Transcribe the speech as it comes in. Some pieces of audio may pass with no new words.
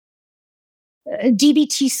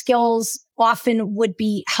DBT skills often would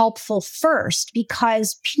be helpful first,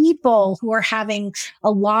 because people who are having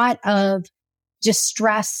a lot of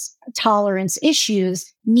distress tolerance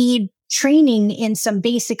issues need training in some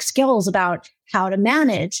basic skills about how to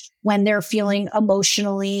manage when they're feeling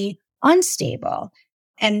emotionally unstable.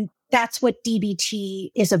 And that's what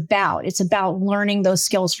DBT is about. It's about learning those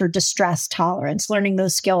skills for distress tolerance, learning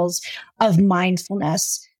those skills of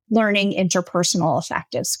mindfulness, learning interpersonal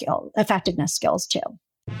effectiveness skills too.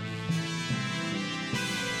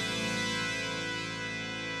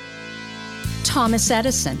 Thomas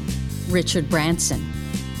Edison, Richard Branson,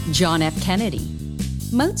 John F. Kennedy,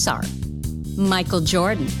 Mozart, Michael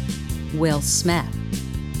Jordan, Will Smith.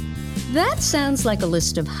 That sounds like a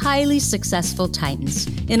list of highly successful titans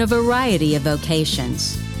in a variety of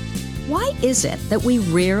vocations. Why is it that we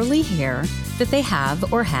rarely hear that they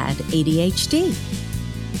have or had ADHD?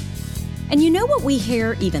 And you know what we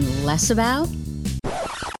hear even less about?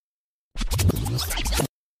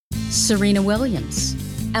 Serena Williams,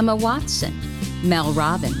 Emma Watson, Mel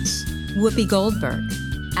Robbins, Whoopi Goldberg,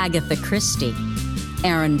 Agatha Christie,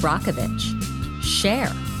 Erin Brockovich,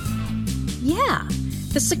 Cher. Yeah,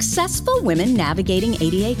 the successful women navigating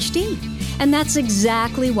ADHD. And that's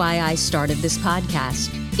exactly why I started this podcast,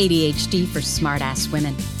 ADHD for Smartass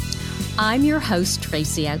Women. I'm your host,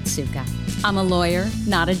 Tracy Otsuka. I'm a lawyer,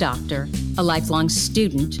 not a doctor, a lifelong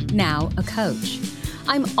student, now a coach.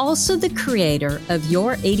 I'm also the creator of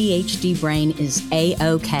Your ADHD Brain is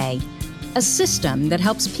A-OK, a system that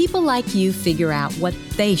helps people like you figure out what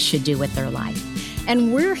they should do with their life.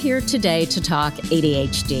 And we're here today to talk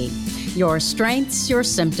ADHD, your strengths, your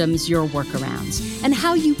symptoms, your workarounds, and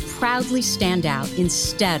how you proudly stand out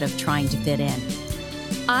instead of trying to fit in.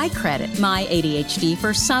 I credit my ADHD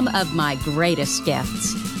for some of my greatest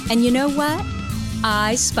gifts. And you know what?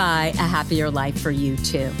 I spy a happier life for you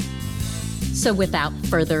too. So without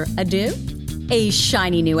further ado, a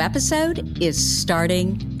shiny new episode is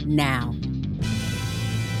starting now.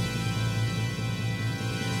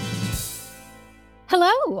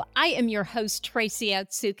 Hello, I am your host, Tracy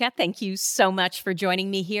Otsuka. Thank you so much for joining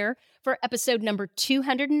me here for episode number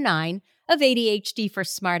 209 of ADHD for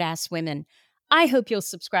Smartass Women. I hope you'll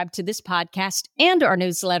subscribe to this podcast and our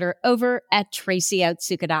newsletter over at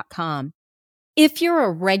tracyotsuka.com. If you're a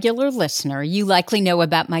regular listener, you likely know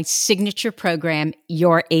about my signature program,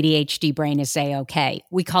 Your ADHD Brain is A-OK.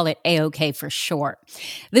 We call it A-OK for short.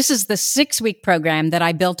 This is the 6-week program that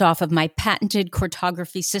I built off of my patented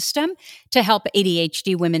cartography system to help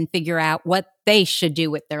ADHD women figure out what they should do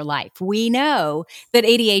with their life. We know that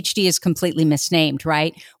ADHD is completely misnamed,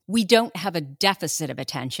 right? We don't have a deficit of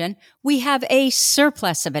attention. We have a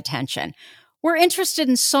surplus of attention. We're interested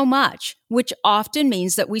in so much, which often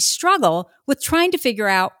means that we struggle with trying to figure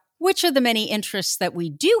out which of the many interests that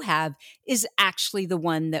we do have is actually the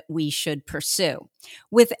one that we should pursue.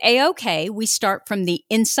 With A-OK, we start from the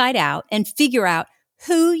inside out and figure out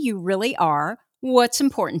who you really are, what's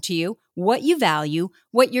important to you, what you value,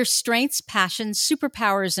 what your strengths, passions,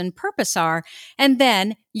 superpowers, and purpose are, and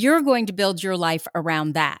then you're going to build your life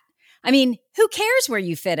around that. I mean, who cares where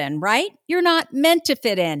you fit in, right? You're not meant to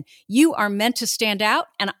fit in. You are meant to stand out,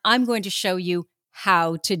 and I'm going to show you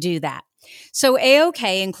how to do that. So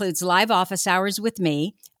A-OK includes live office hours with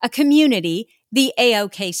me, a community, the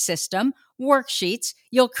A-OK system, worksheets.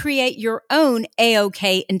 You'll create your own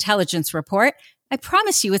A-OK intelligence report. I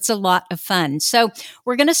promise you it's a lot of fun. So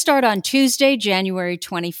we're going to start on Tuesday, January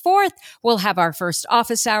 24th. We'll have our first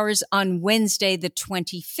office hours on Wednesday, the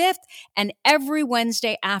 25th, and every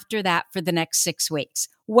Wednesday after that for the next 6 weeks.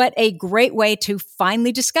 What a great way to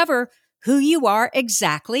finally discover who you are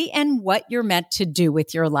exactly and what you're meant to do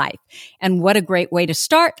with your life. And what a great way to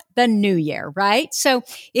start the new year, right? So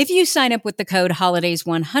if you sign up with the code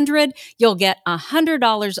HOLIDAYS100, you'll get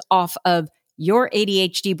 $100 off of Your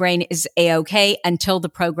ADHD Brain is A-OK until the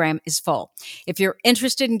program is full. If you're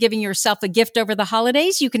interested in giving yourself a gift over the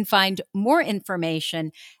holidays, you can find more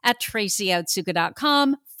information at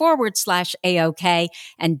tracyotsuka.com/A-OK.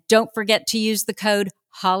 And don't forget to use the code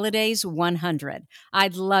HOLIDAYS100.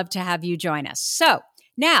 I'd love to have you join us. So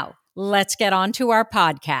now let's get on to our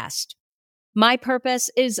podcast. My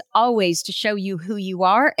purpose is always to show you who you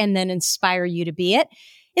are and then inspire you to be it.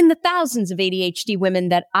 In the thousands of ADHD women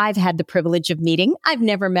that I've had the privilege of meeting, I've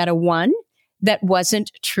never met a one that wasn't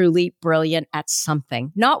truly brilliant at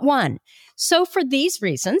something. Not one. So for these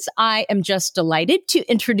reasons, I am just delighted to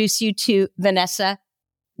introduce you to Vanessa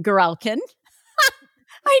Gorelkin.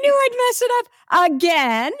 I knew I'd mess it up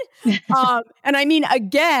again. And I mean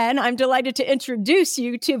again, I'm delighted to introduce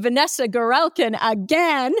you to Vanessa Gorelkin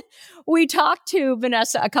again. we talked to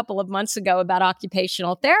Vanessa a couple of months ago about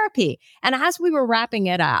occupational therapy. And as we were wrapping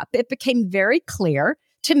it up, it became very clear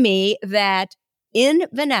to me that in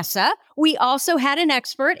Vanessa, we also had an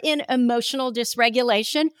expert in emotional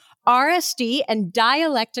dysregulation, RSD, and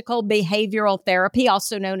dialectical behavioral therapy,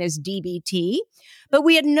 also known as DBT. But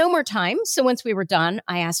we had no more time. So once we were done,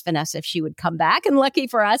 I asked Vanessa if she would come back. And lucky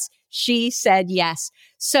for us, she said yes.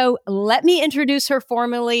 So let me introduce her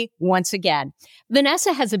formally once again.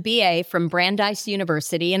 Vanessa has a BA from Brandeis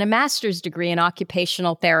University and a master's degree in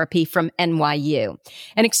occupational therapy from NYU.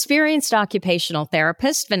 An experienced occupational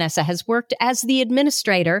therapist, Vanessa has worked as the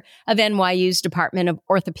administrator of NYU's Department of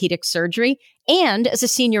Orthopedic Surgery and as a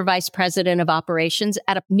senior vice president of operations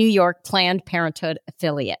at a New York Planned Parenthood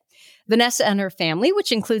affiliate. Vanessa and her family,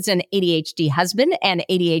 which includes an ADHD husband and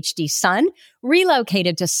ADHD son,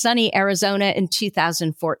 relocated to sunny Arizona in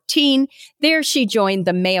 2014. There, she joined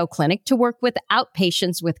the Mayo Clinic to work with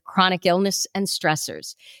outpatients with chronic illness and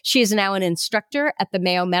stressors. She is now an instructor at the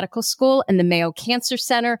Mayo Medical School and the Mayo Cancer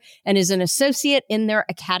Center and is an associate in their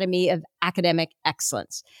Academy of Academic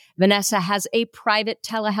Excellence. Vanessa has a private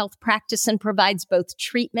telehealth practice and provides both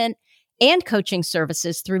treatment and coaching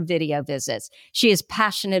services through video visits. She is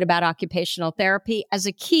passionate about occupational therapy as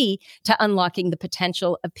a key to unlocking the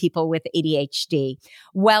potential of people with ADHD.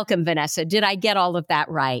 Welcome, Vanessa. Did I get all of that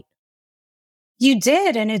right? You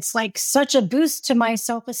did. And it's like such a boost to my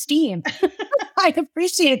self-esteem. I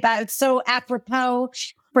appreciate that. It's so apropos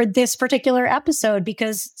for this particular episode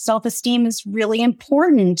because self-esteem is really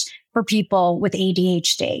important for people with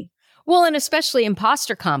ADHD. Well, and especially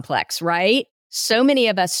imposter complex, right? So many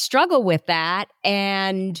of us struggle with that.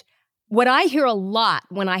 And what I hear a lot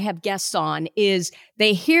when I have guests on is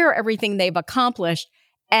they hear everything they've accomplished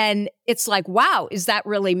and it's like, wow, is that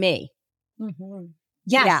really me? Mm-hmm.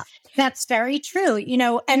 Yes, yeah, that's very true.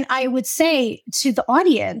 And I would say to the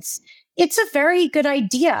audience, it's a very good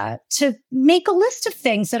idea to make a list of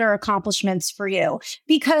things that are accomplishments for you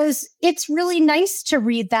because it's really nice to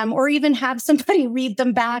read them or even have somebody read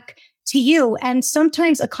them back to you. And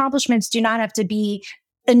sometimes accomplishments do not have to be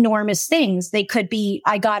enormous things. They could be,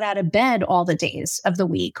 I got out of bed all the days of the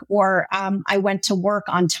week, or I went to work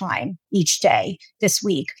on time each day this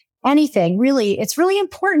week. Anything really, it's really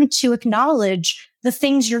important to acknowledge the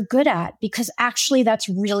things you're good at because actually that's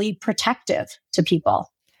really protective to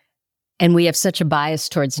people. And we have such a bias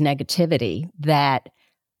towards negativity that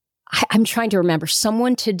I'm trying to remember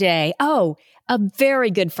someone today. Oh, a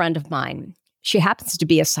very good friend of mine. She happens to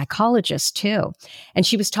be a psychologist too. And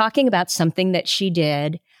she was talking about something that she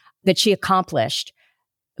did, that she accomplished,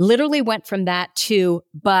 literally went from that to,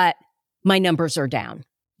 but my numbers are down.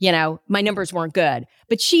 My numbers weren't good,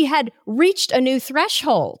 but she had reached a new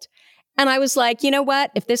threshold. And I was like, you know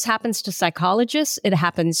what? If this happens to psychologists, it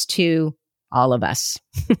happens to all of us.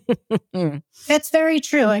 That's very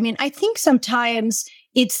true. I mean, I think sometimes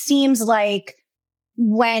it seems like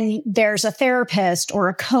when there's a therapist or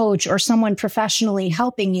a coach or someone professionally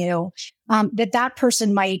helping you, that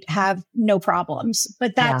person might have no problems.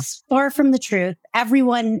 But that's far from the truth.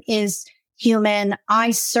 Everyone is human.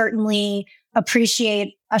 I certainly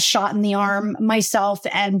appreciate a shot in the arm myself.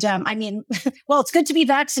 And well, it's good to be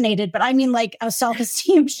vaccinated, but I mean like a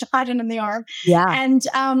self-esteem shot in the arm. Yeah. And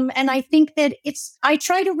I think that I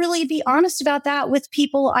try to really be honest about that with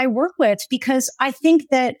people I work with because I think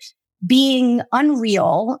that being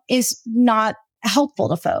unreal is not helpful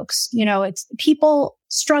to folks. It's people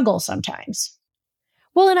struggle sometimes.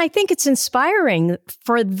 Well, and I think it's inspiring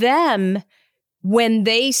for them when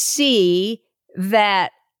they see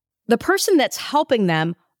that the person that's helping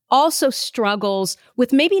them also struggles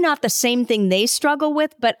with maybe not the same thing they struggle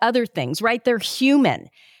with, but other things, right? They're human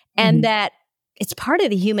and that it's part of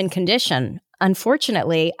the human condition.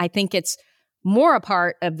 Unfortunately, I think it's more a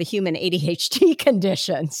part of the human ADHD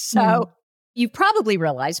condition. So you've probably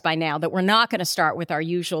realized by now that we're not going to start with our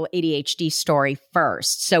usual ADHD story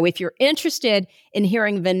first. So if you're interested in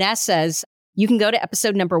hearing Vanessa's, you can go to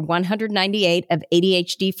episode number 198 of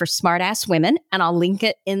ADHD for Smartass Women, and I'll link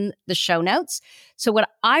it in the show notes. So what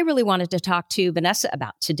I really wanted to talk to Vanessa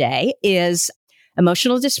about today is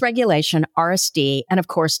emotional dysregulation, RSD, and of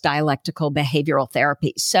course, dialectical behavioral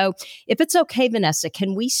therapy. So if it's okay, Vanessa,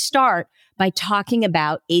 can we start by talking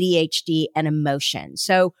about ADHD and emotion?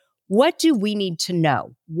 So what do we need to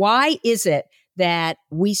know? Why is it that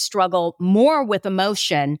we struggle more with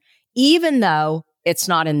emotion, even though it's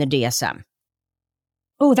not in the DSM?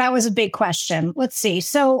 Oh, that was a big question. Let's see.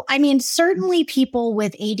 So, certainly people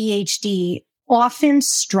with ADHD often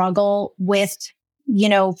struggle with,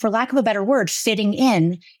 for lack of a better word, fitting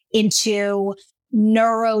into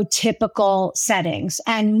neurotypical settings,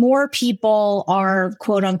 and more people are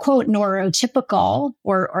quote unquote neurotypical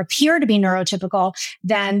or appear to be neurotypical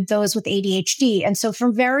than those with ADHD. And so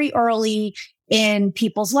from very early in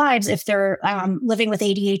people's lives, if they're living with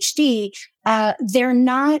ADHD, they're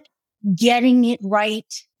not getting it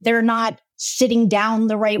right. They're not sitting down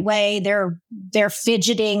the right way. They're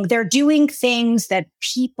fidgeting. They're doing things that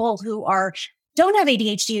people who don't have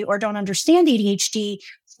ADHD or don't understand ADHD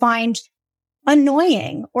find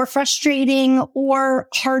annoying or frustrating or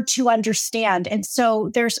hard to understand. And so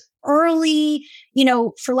there's early,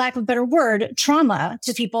 for lack of a better word, trauma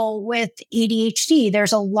to people with ADHD.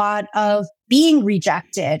 There's a lot of being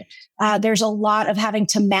rejected. There's a lot of having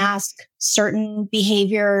to mask certain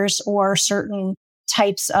behaviors or certain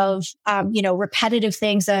types of, repetitive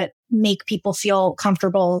things that make people feel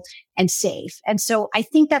comfortable and safe. And so I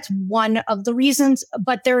think that's one of the reasons,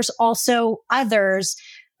 but there's also others.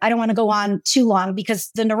 I don't want to go on too long because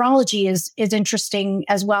the neurology is interesting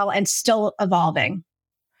as well and still evolving.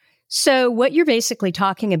 So what you're basically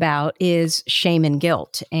talking about is shame and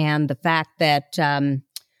guilt, and the fact that,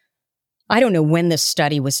 I don't know when this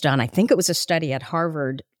study was done. I think it was a study at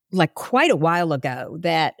Harvard, like quite a while ago,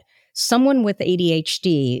 that someone with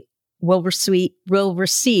ADHD will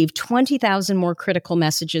receive 20,000 more critical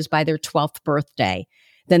messages by their 12th birthday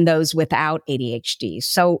than those without ADHD.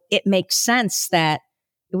 So it makes sense that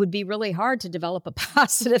it would be really hard to develop a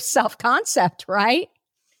positive self-concept, right?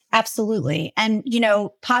 Absolutely. And,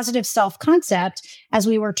 positive self-concept, as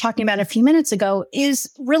we were talking about a few minutes ago, is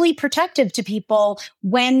really protective to people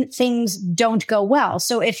when things don't go well.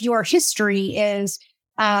 So if your history is,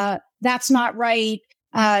 that's not right,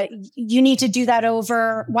 you need to do that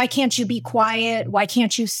over. Why can't you be quiet? Why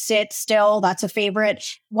can't you sit still? That's a favorite.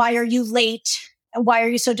 Why are you late? Why are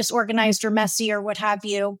you so disorganized or messy or what have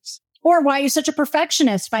you? Or why are you such a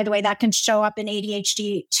perfectionist? By the way, that can show up in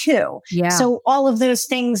ADHD too. Yeah. So all of those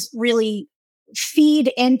things really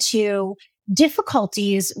feed into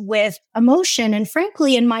difficulties with emotion. And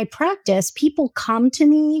frankly, in my practice, people come to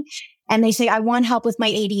me and they say, I want help with my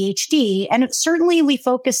ADHD. And certainly we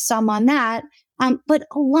focus some on that. But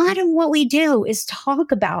a lot of what we do is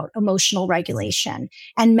talk about emotional regulation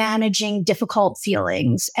and managing difficult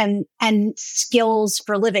feelings and skills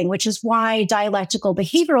for living, which is why dialectical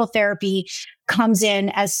behavioral therapy comes in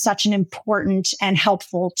as such an important and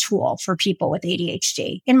helpful tool for people with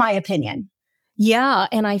ADHD, in my opinion. Yeah.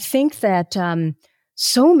 And I think that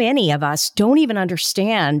so many of us don't even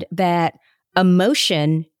understand that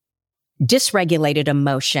dysregulated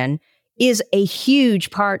emotion, is a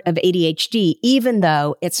huge part of ADHD, even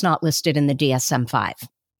though it's not listed in the DSM-5.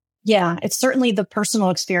 Yeah, it's certainly the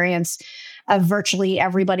personal experience of virtually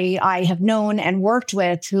everybody I have known and worked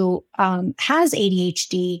with who has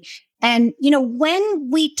ADHD. And, when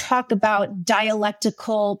we talk about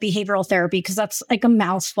dialectical behavioral therapy, because that's like a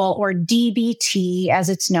mouthful, or DBT as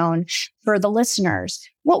it's known for the listeners,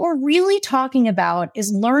 what we're really talking about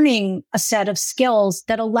is learning a set of skills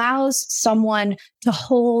that allows someone to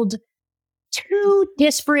hold two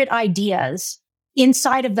disparate ideas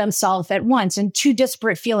inside of themselves at once and two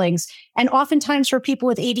disparate feelings. And oftentimes for people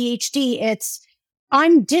with ADHD, it's,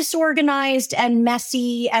 I'm disorganized and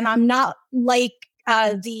messy, and I'm not like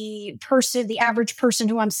the average person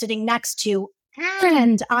who I'm sitting next to.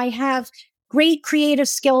 And I have great creative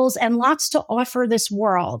skills and lots to offer this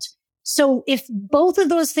world. So if both of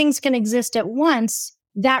those things can exist at once,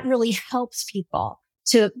 that really helps people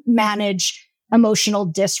to manage emotional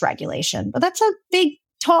dysregulation. But that's a big,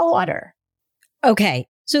 tall order. Okay.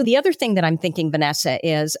 So the other thing that I'm thinking, Vanessa,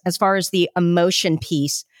 is as far as the emotion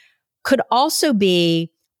piece could also be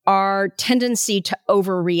our tendency to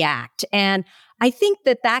overreact. And I think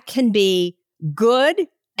that can be good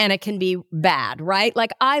and it can be bad, right?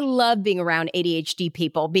 Like I love being around ADHD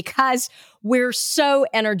people because we're so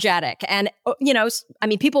energetic. And,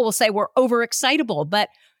 people will say we're overexcitable, but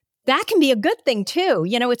that can be a good thing too.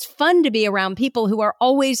 It's fun to be around people who are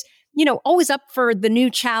always up for the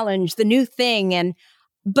new challenge, the new thing.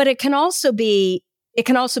 But it can also be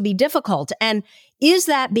difficult. And is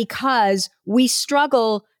that because we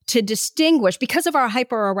struggle to distinguish because of our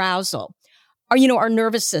hyperarousal, our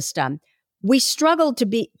nervous system? We struggle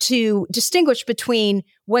to distinguish between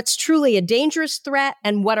what's truly a dangerous threat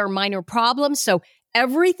and what are minor problems. So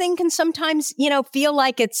everything can sometimes, feel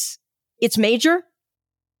like it's major.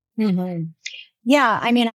 Mm-hmm.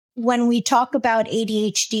 Yeah. When we talk about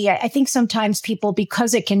ADHD, I think sometimes people,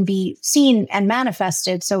 because it can be seen and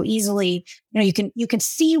manifested so easily, you can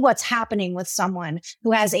see what's happening with someone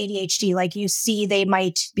who has ADHD. Like you see, they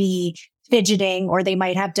might be fidgeting, or they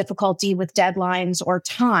might have difficulty with deadlines or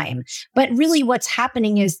time. But really what's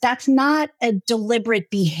happening is that's not a deliberate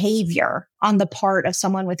behavior on the part of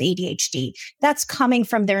someone with ADHD. That's coming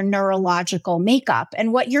from their neurological makeup.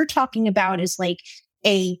 And what you're talking about is like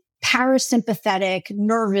a parasympathetic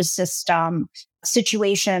nervous system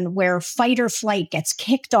situation where fight or flight gets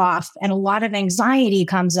kicked off and a lot of anxiety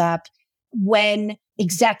comes up when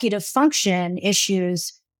executive function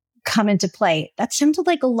issues come into play. That sounded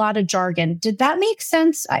like a lot of jargon. Did that make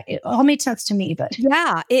sense? It all made sense to me, but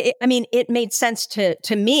yeah, it made sense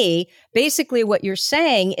to me. Basically, what you're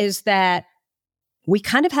saying is that we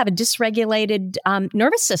kind of have a dysregulated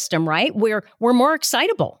nervous system, right? We're more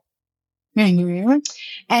excitable. Mm-hmm.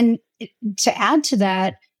 And to add to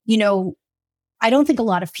that, I don't think a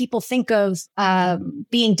lot of people think of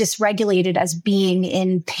being dysregulated as being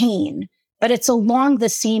in pain, but it's along the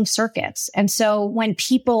same circuits. And so when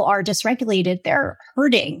people are dysregulated, they're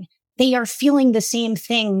hurting. They are feeling the same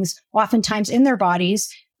things oftentimes in their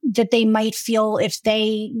bodies that they might feel if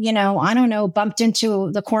they, bumped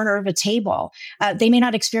into the corner of a table. They may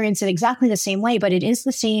not experience it exactly the same way, but it is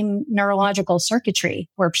the same neurological circuitry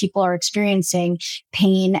where people are experiencing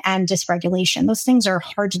pain and dysregulation. Those things are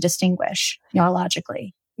hard to distinguish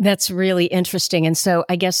neurologically. That's really interesting. And so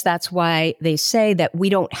I guess that's why they say that we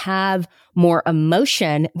don't have more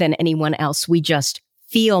emotion than anyone else. We just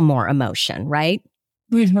feel more emotion, right?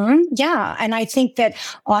 Mm-hmm. Yeah. And I think that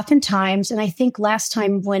oftentimes, and I think last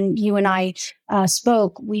time when you and I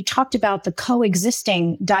spoke, we talked about the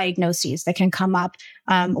coexisting diagnoses that can come up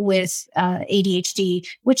with ADHD,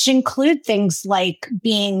 which include things like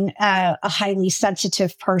being a highly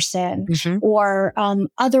sensitive person, mm-hmm. or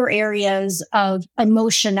other areas of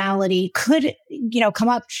emotionality could, come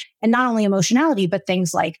up. And not only emotionality, but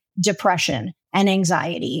things like depression and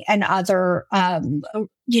anxiety and other,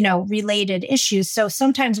 related issues. So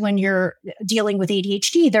sometimes when you're dealing with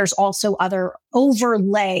ADHD, there's also other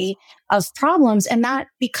overlay of problems. And that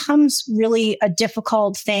becomes really a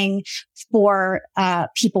difficult thing for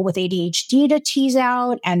people with ADHD to tease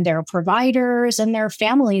out, and their providers and their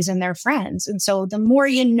families and their friends. And so the more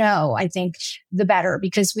you know, I think the better,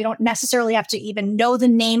 because we don't necessarily have to even know the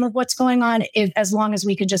name of what's going on, as long as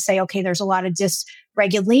we can just say, okay, there's a lot of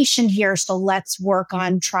dysregulation here. So let's work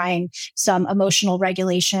on trying some emotional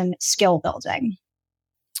regulation skill building.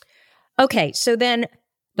 Okay. So then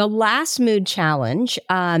the last mood challenge,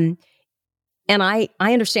 and I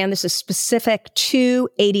understand this is specific to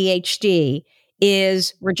ADHD,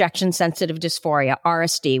 is rejection sensitive dysphoria,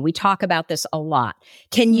 RSD. We talk about this a lot.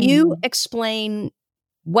 Can you explain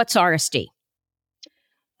what's RSD?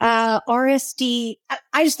 RSD,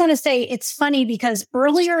 I just want to say it's funny because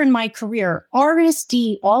earlier in my career,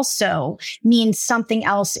 RSD also means something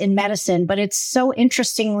else in medicine, but it's so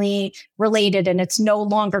interestingly related and it's no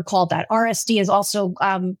longer called that. RSD is also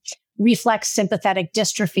reflex sympathetic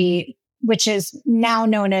dystrophy, which is now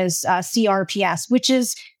known as CRPS, which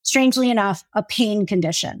is strangely enough a pain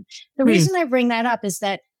condition. The reason I bring that up is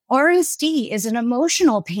that RSD is an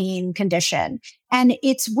emotional pain condition, and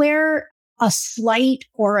it's where a slight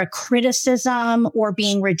or a criticism or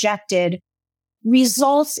being rejected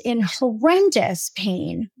results in horrendous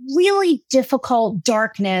pain, really difficult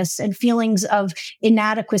darkness and feelings of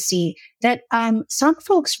inadequacy that some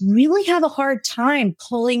folks really have a hard time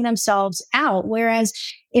pulling themselves out. Whereas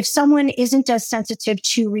if someone isn't as sensitive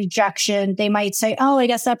to rejection, they might say, oh, I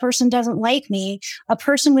guess that person doesn't like me. A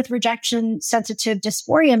person with rejection sensitive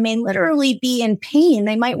dysphoria may literally be in pain.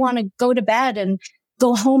 They might want to go to bed and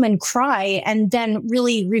go home and cry, and then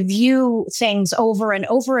really review things over and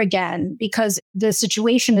over again because the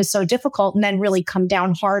situation is so difficult, and then really come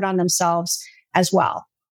down hard on themselves as well.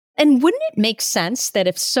 And wouldn't it make sense that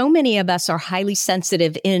if so many of us are highly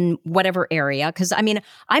sensitive in whatever area, because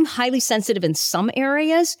I'm highly sensitive in some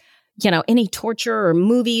areas, any torture or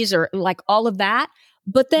movies or like all of that,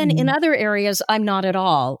 but then in other areas, I'm not at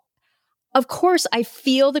all. Of course, I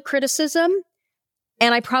feel the criticism,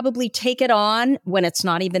 and I probably take it on when it's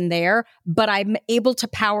not even there, but I'm able to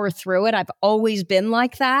power through it. I've always been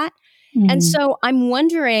like that. And so I'm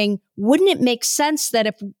wondering, wouldn't it make sense that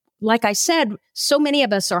if, like I said, so many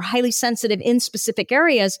of us are highly sensitive in specific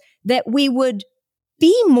areas, that we would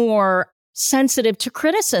be more sensitive to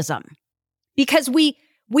criticism? Because we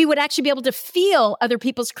would actually be able to feel other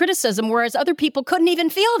people's criticism, whereas other people couldn't even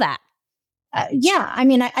feel that.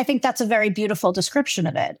 I think that's a very beautiful description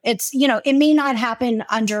of it. It's, it may not happen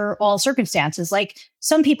under all circumstances. Like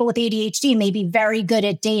some people with ADHD may be very good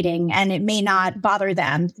at dating, and it may not bother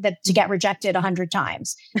them to get rejected 100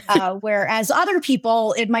 times. Whereas other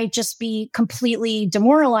people, it might just be completely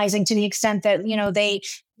demoralizing to the extent that,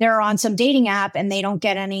 they're on some dating app and they don't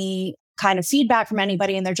get any kind of feedback from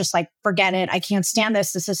anybody and they're just like, forget it. I can't stand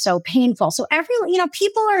this. This is so painful. So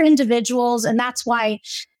people are individuals. And that's why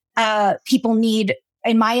people need,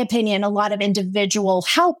 in my opinion, a lot of individual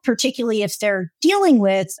help, particularly if they're dealing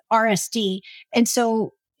with RSD. And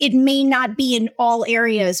so it may not be in all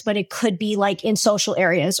areas, but it could be like in social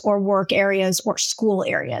areas or work areas or school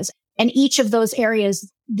areas. And each of those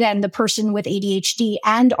areas, then the person with ADHD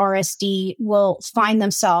and RSD will find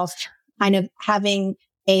themselves kind of having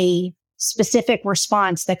a specific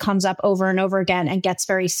response that comes up over and over again and gets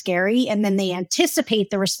very scary. And then they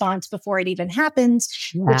anticipate the response before it even happens,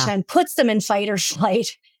 which then puts them in fight or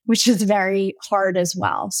flight, which is very hard as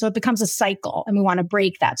well. So it becomes a cycle and we want to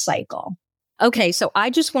break that cycle. Okay. So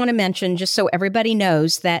I just want to mention, just so everybody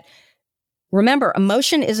knows that, remember,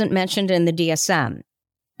 emotion isn't mentioned in the DSM.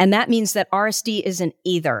 And that means that RSD isn't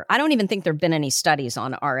either. I don't even think there have been any studies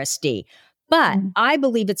on RSD. But I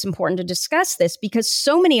believe it's important to discuss this because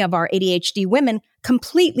so many of our ADHD women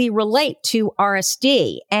completely relate to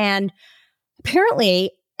RSD. And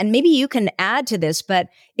apparently, and maybe you can add to this, but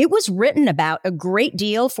it was written about a great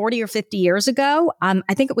deal 40 or 50 years ago.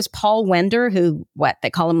 I think it was Paul Wender, who, they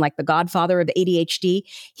call him like the godfather of ADHD.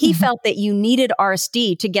 He felt that you needed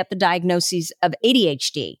RSD to get the diagnoses of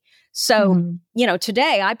ADHD. So,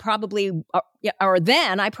 today I probably, or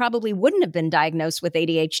then I probably wouldn't have been diagnosed with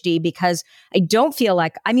ADHD because I don't feel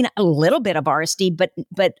like, a little bit of RSD,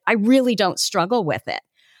 but I really don't struggle with it.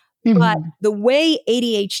 But the way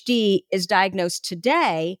ADHD is diagnosed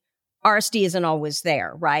today, RSD isn't always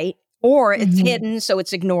there, right? Or it's hidden, so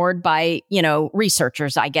it's ignored by,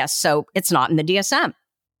 researchers, I guess. So it's not in the DSM.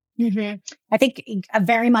 I think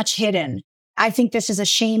very much hidden. I think this is a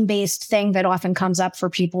shame-based thing that often comes up for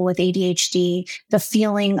people with ADHD, the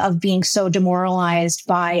feeling of being so demoralized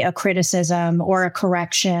by a criticism or a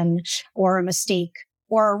correction or a mistake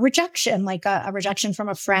or a rejection, like a rejection from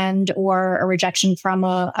a friend or a rejection from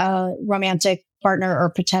a romantic partner or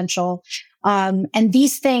potential. And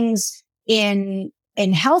these things in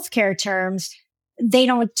healthcare terms, they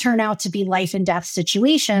don't turn out to be life and death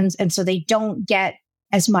situations. And so they don't get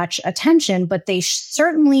as much attention, but they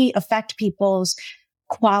certainly affect people's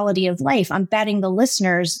quality of life. I'm betting the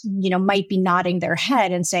listeners, might be nodding their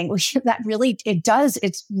head and saying, well, that really, it does.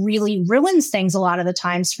 It really ruins things a lot of the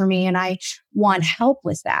times for me. And I want help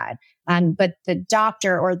with that. But the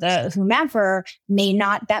doctor or the whomever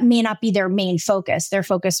that may not be their main focus. Their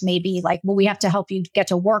focus may be like, well, we have to help you get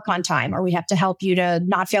to work on time, or we have to help you to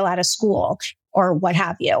not fail out of school, or what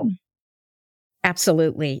have you.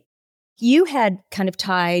 Absolutely. You had kind of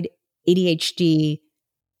tied ADHD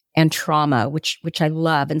and trauma, which I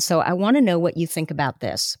love. And so I want to know what you think about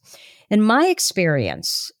this. In my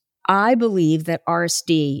experience, I believe that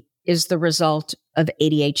RSD is the result of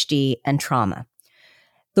ADHD and trauma.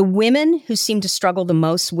 The women who seem to struggle the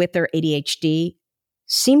most with their ADHD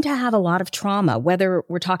seem to have a lot of trauma, whether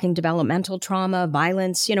we're talking developmental trauma,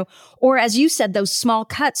 violence, or as you said, those small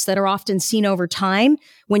cuts that are often seen over time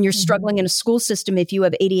when you're struggling in a school system, if you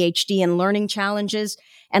have ADHD and learning challenges,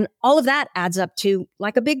 and all of that adds up to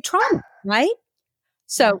like a big trauma, right?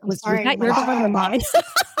 So was that your mind?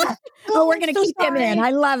 Oh, we're going to keep him in. I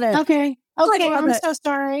love it. Okay. I'm so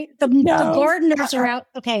sorry. The gardeners are out.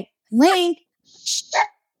 Okay. Link.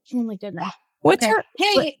 Oh my goodness. What's her?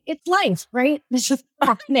 Hey, it's life, right? This is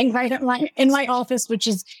happening right in my office, which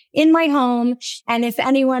is in my home. And if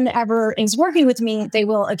anyone ever is working with me, they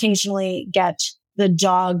will occasionally get the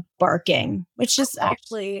dog barking, which is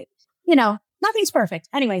actually, nothing's perfect.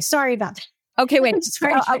 Anyway, sorry about that. Okay, wait.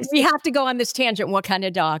 We have to go on this tangent. What kind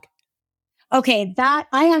of dog? Okay,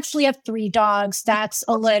 I actually have 3 dogs. That's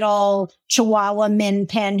a little Chihuahua Min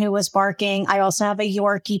Pin who was barking. I also have a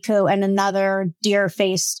Yorkie Poo and another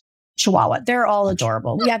deer-faced Chihuahua. They're all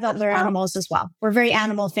adorable. We have other animals as well. We're a very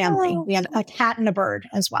animal family. We have a cat and a bird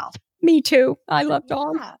as well. Me too. I love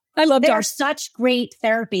dogs. I love dogs. They're such great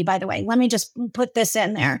therapy, by the way. Let me just put this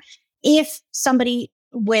in there. If somebody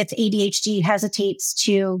with ADHD hesitates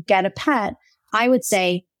to get a pet, I would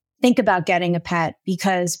say, think about getting a pet,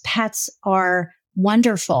 because pets are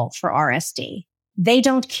wonderful for RSD. They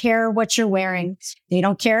don't care what you're wearing. They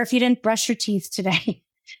don't care if you didn't brush your teeth today.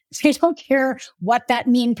 They don't care what that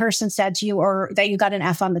mean person said to you or that you got an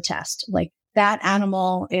F on the test. Like, that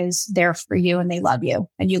animal is there for you and they love you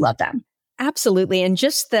and you love them. Absolutely. And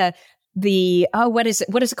just the what is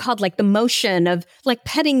it called? Like the motion of like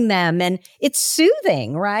petting them, and it's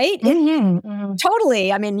soothing, right?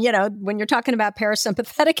 Totally. I mean, when you're talking about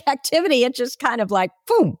parasympathetic activity, it just kind of like,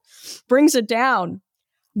 boom, brings it down.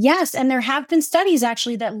 Yes. And there have been studies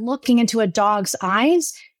actually that looking into a dog's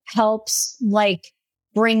eyes helps like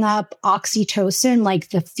bring up oxytocin, like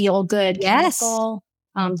the feel good chemical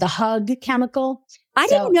the hug chemical. I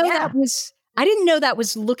didn't know that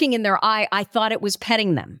was looking in their eye. I thought it was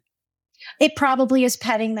petting them. It probably is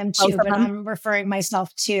petting them too, but I'm referring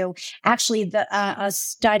myself to actually a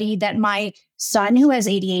study that my son, who has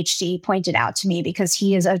ADHD, pointed out to me, because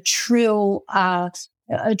he is a true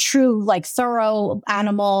like thorough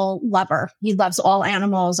animal lover. He loves all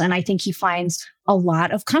animals, and I think he finds a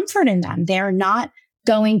lot of comfort in them. They're not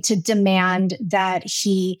going to demand that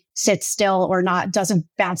he sit still or doesn't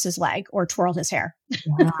bounce his leg or twirl his hair.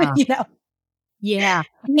 Wow. Yeah.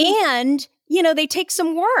 And, they take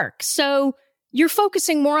some work. So you're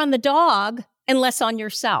focusing more on the dog and less on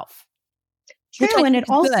yourself. True. And it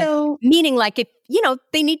also, meaning like if,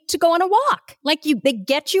 they need to go on a walk, like they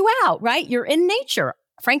get you out, right? You're in nature.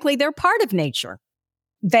 Frankly, they're part of nature.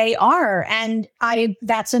 They are. And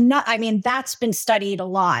that's been studied a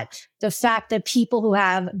lot. The fact that people who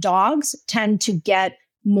have dogs tend to get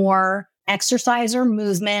more exercise or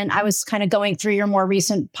movement. I was kind of going through your more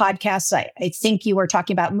recent podcasts. I think you were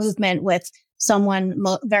talking about movement with someone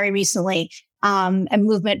very recently, and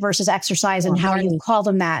movement versus exercise and how you call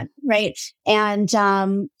them that. Right. And,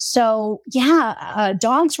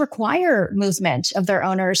 dogs require movement of their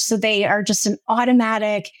owners. So they are just an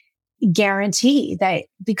automatic guarantee that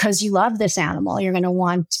because you love this animal, you're going to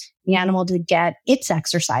want the animal to get its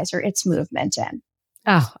exercise or its movement in.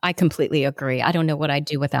 Oh, I completely agree. I don't know what I'd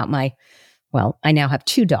do without I now have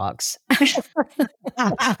 2 dogs.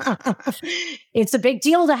 It's a big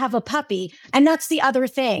deal to have a puppy. And that's the other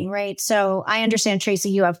thing, right? So I understand, Tracy,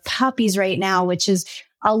 you have puppies right now, which is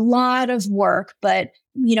a lot of work. But,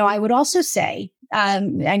 I would also say, I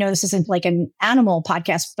know this isn't like an animal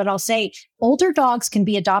podcast, but I'll say older dogs can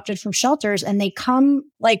be adopted from shelters, and they come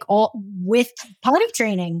like all with potty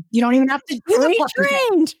training. You don't even have to do it.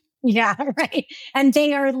 Trained. Yeah, right. And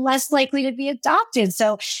they are less likely to be adopted.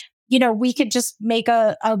 So, we could just make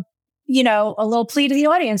a little plea to the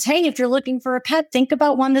audience. Hey, if you're looking for a pet, think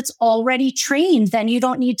about one that's already trained. Then you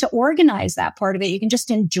don't need to organize that part of it. You can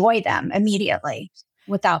just enjoy them immediately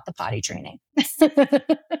without the potty training.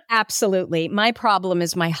 Absolutely. My problem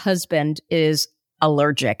is my husband is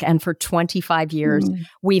allergic. And for 25 years,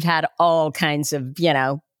 we've had all kinds of,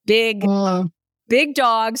 big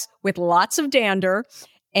dogs with lots of dander.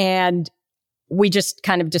 And we just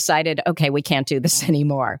kind of decided, okay, we can't do this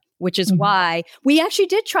anymore, which is why we actually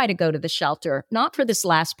did try to go to the shelter, not for this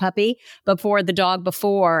last puppy, but for the dog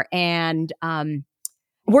before. And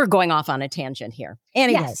we're going off on a tangent here.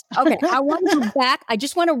 Anyways, yes. Okay, I want to go back. I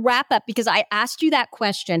just want to wrap up because I asked you that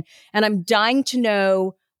question and I'm dying to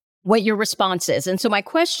know what your response is. And so my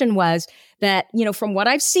question was that, from what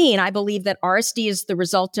I've seen, I believe that RSD is the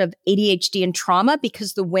result of ADHD and trauma,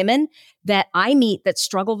 because the women that I meet that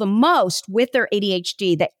struggle the most with their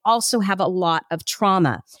ADHD, they also have a lot of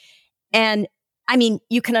trauma. And I mean,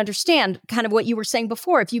 you can understand kind of what you were saying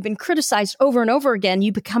before. If you've been criticized over and over again,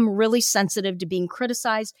 you become really sensitive to being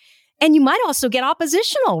criticized. And you might also get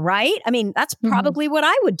oppositional, right? I mean, that's probably what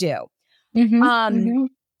I would do.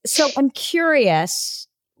 So I'm curious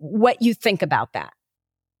what you think about that.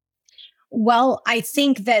 Well, I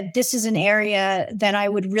think that this is an area that I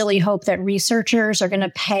would really hope that researchers are going to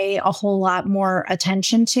pay a whole lot more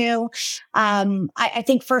attention to. I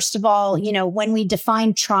think, first of all, when we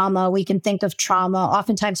define trauma, we can think of trauma.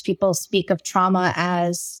 Oftentimes people speak of trauma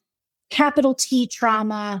as capital T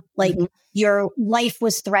trauma, like your life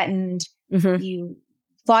was threatened. You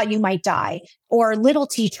thought you might die, or little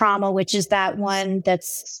t trauma, which is that one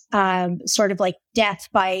that's sort of like death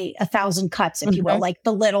by 1,000 cuts, if you will, like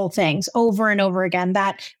the little things over and over again.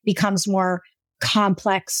 That becomes more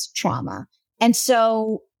complex trauma. And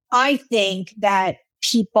so I think that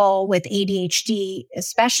people with ADHD,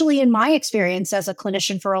 especially in my experience as a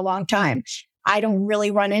clinician for a long time, I don't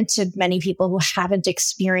really run into many people who haven't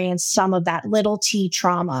experienced some of that little t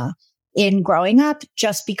trauma in growing up,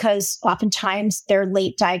 just because oftentimes they're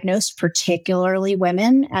late diagnosed, particularly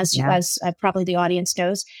women, as probably the audience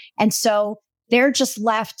knows. And so they're just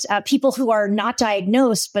left, people who are not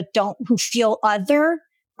diagnosed, but who feel other,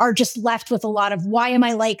 are just left with a lot of, why am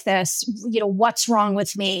I like this? What's wrong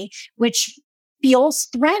with me? Which feels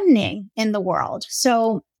threatening in the world.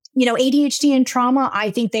 So, ADHD and trauma,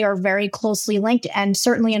 I think they are very closely linked. And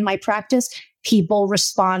certainly in my practice, people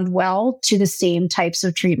respond well to the same types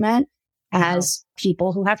of treatment as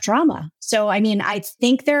people who have trauma. So, I mean, I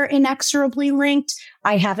think they're inexorably linked.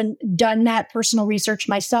 I haven't done that personal research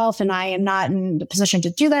myself, and I am not in the position to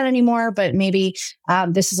do that anymore, but maybe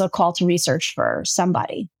this is a call to research for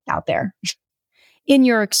somebody out there. In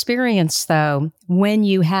your experience, though, when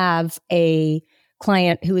you have a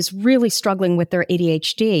client who is really struggling with their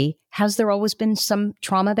ADHD, has there always been some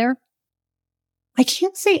trauma there? I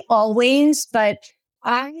can't say always, but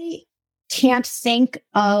I can't think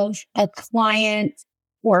of a client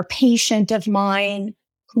or patient of mine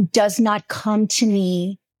who does not come to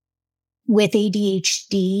me with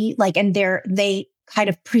ADHD, and they kind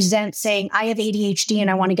of present saying, I have ADHD and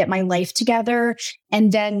I want to get my life together.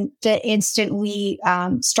 And then the instant we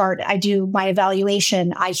I do my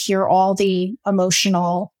evaluation, I hear all the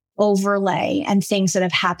emotional overlay and things that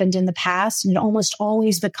have happened in the past. And it almost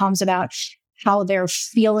always becomes about how they're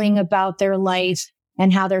feeling about their life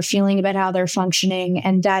and how they're feeling about how they're functioning.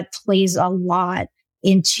 And that plays a lot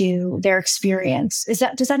into their experience. Does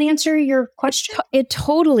that answer your question? It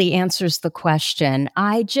totally answers the question.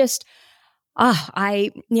 I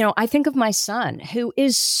think of my son, who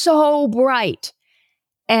is so bright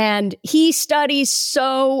and he studies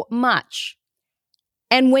so much.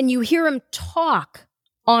 And when you hear him talk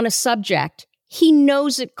on a subject, he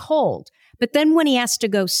knows it cold. But then when he has to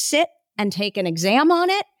go sit and take an exam on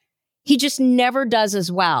it, he just never does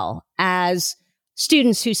as well as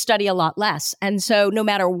students who study a lot less. And so no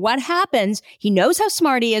matter what happens, he knows how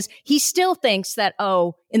smart he is. He still thinks that,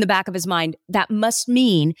 in the back of his mind, that must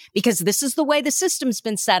mean, because this is the way the system's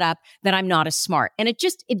been set up, that I'm not as smart. And it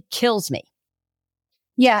kills me.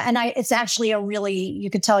 Yeah. And it's actually you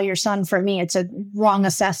could tell your son, for me, it's a wrong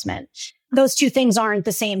assessment. Those two things aren't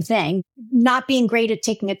the same thing. Not being great at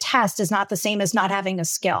taking a test is not the same as not having a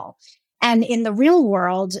skill. And in the real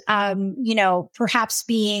world, perhaps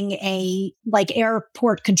being a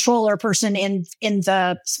airport controller person in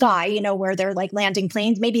the sky, where they're landing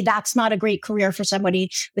planes, maybe that's not a great career for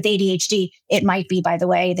somebody with ADHD. It might be, by the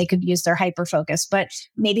way, they could use their hyperfocus, but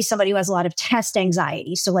maybe somebody who has a lot of test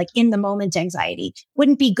anxiety. So in the moment anxiety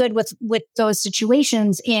wouldn't be good with those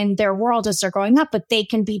situations in their world as they're growing up, but they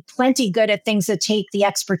can be plenty good at things that take the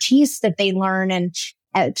expertise that they learn, and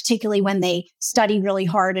particularly when they study really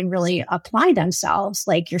hard and really apply themselves,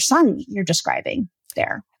 like your son you're describing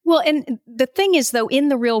there. Well, and the thing is, though, in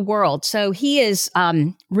the real world, so he is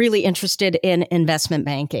really interested in investment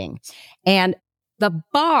banking, and the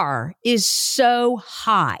bar is so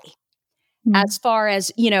high as far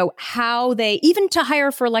as, how they, even to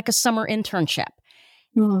hire for a summer internship.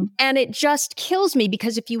 And it just kills me,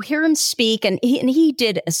 because if you hear him speak, and he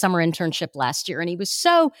did a summer internship last year, and he's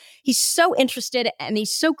so interested and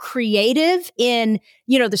he's so creative in,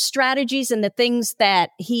 the strategies and the things that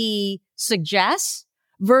he suggests,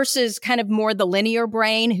 versus kind of more the linear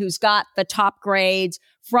brain who's got the top grades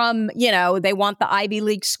from, they want the Ivy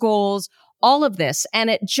League schools, all of this.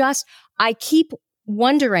 And I keep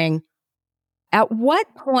wondering, at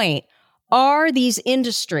what point are these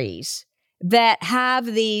industries that have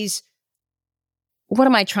these, what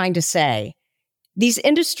am I trying to say? These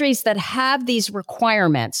industries that have these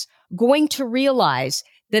requirements going to realize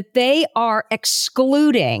that they are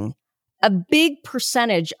excluding a big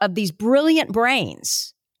percentage of these brilliant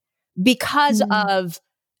brains because of,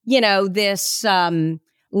 this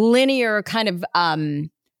linear kind of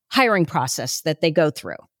hiring process that they go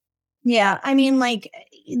through. Yeah. I mean,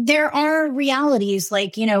 there are realities,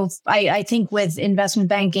 I think with investment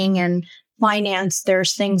banking and finance,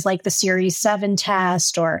 there's things like the Series 7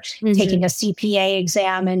 test, or taking a CPA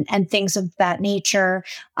exam and things of that nature.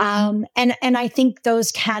 And I think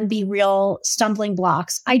those can be real stumbling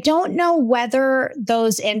blocks. I don't know whether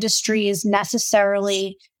those industries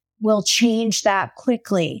necessarily will change that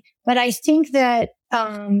quickly, but I think that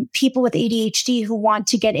people with ADHD who want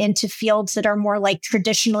to get into fields that are more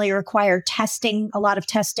traditionally require testing, a lot of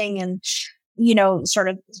testing, and, sort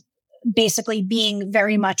of basically being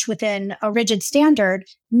very much within a rigid standard,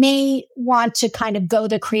 may want to kind of go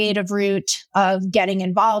the creative route of getting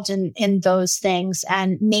involved in those things,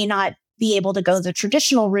 and may not be able to go the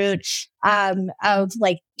traditional route of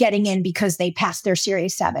getting in because they passed their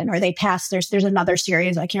Series 7, or they passed there's another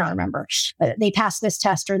series, I can't remember, but they passed this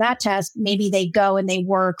test or that test. Maybe they go and they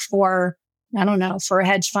work for, I don't know, for a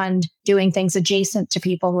hedge fund, doing things adjacent to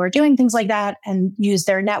people who are doing things like that, and use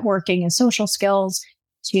their networking and social skills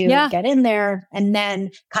to get in there, and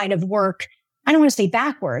then kind of work, I don't want to say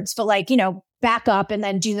backwards, but back up and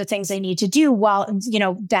then do the things they need to do while,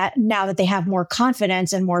 that now that they have more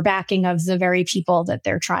confidence and more backing of the very people that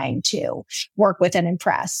they're trying to work with and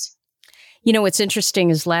impress. What's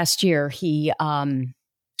interesting is last year he, and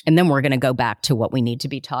then we're going to go back to what we need to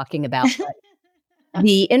be talking about.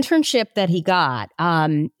 The internship that he got,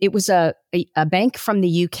 it was a bank from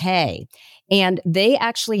the UK, and they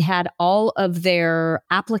actually had all of their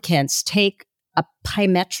applicants take a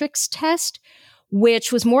Pymetrics test,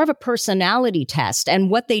 which was more of a personality test. And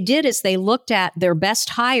what they did is they looked at their best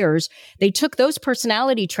hires. They took those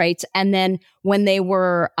personality traits, and then when they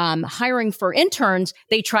were hiring for interns,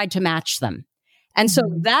 they tried to match them. And so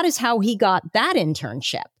that is how he got that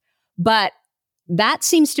internship. But that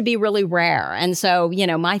seems to be really rare. And so,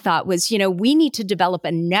 my thought was, we need to develop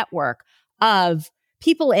a network of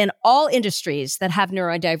people in all industries that have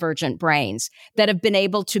neurodivergent brains that have been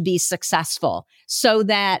able to be successful so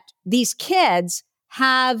that these kids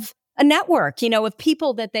have a network, of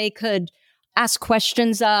people that they could ask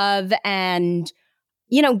questions of and,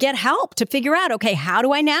 get help to figure out, okay, how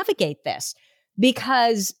do I navigate this?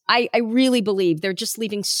 Because I really believe they're just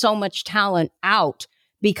leaving so much talent out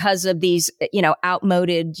because of these,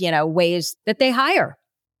 outmoded, ways that they hire.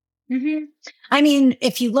 Mm-hmm. I mean,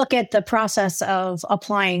 if you look at the process of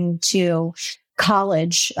applying to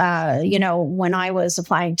college, when I was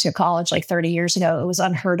applying to college like 30 years ago, it was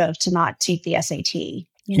unheard of to not take the SAT,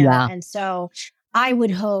 Yeah. And so I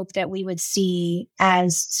would hope that we would see,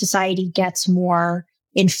 as society gets more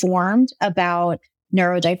informed about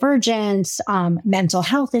neurodivergence, mental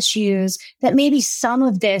health issues, that maybe some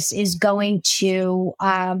of this is going to,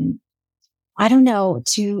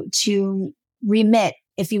 to remit,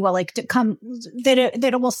 if you will, like to come, that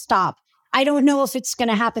it will stop. I don't know if it's going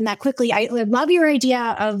to happen that quickly. I love your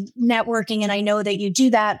idea of networking. And I know that you do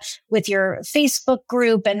that with your Facebook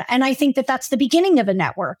group. And I think that that's the beginning of a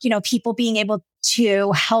network, people being able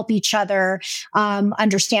to help each other,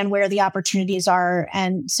 understand where the opportunities are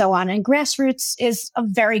and so on. And grassroots is a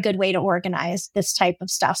very good way to organize this type of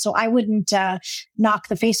stuff. So I wouldn't, knock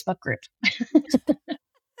the Facebook group.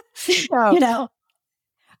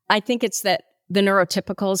 I think it's that the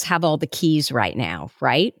neurotypicals have all the keys right now,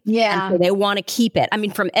 right? Yeah. And so they want to keep it. I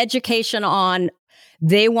mean, from education on,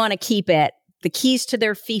 they want to keep it, the keys to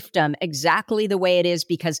their fiefdom exactly the way it is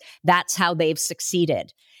because that's how they've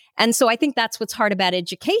succeeded. And so I think that's what's hard about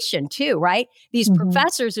education too, right? These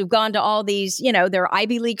professors who've gone to all these, their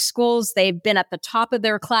Ivy League schools, they've been at the top of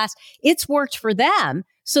their class. It's worked for them.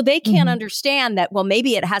 So they can't understand that, well,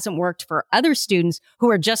 maybe it hasn't worked for other students who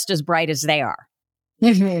are just as bright as they are. So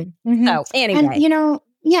anyway. And,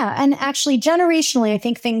 and actually generationally, I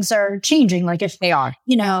think things are changing. Like if they are,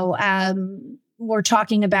 we're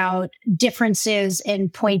talking about differences in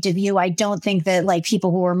point of view. I don't think that like people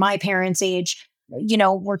who are my parents' age,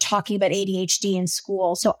 we're talking about ADHD in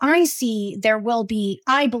school. So I see there will be,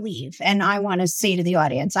 I believe, and I want to say to the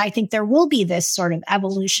audience, I think there will be this sort of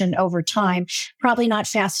evolution over time, probably not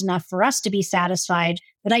fast enough for us to be satisfied.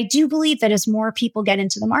 But I do believe that as more people get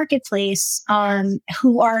into the marketplace,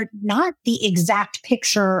 who are not the exact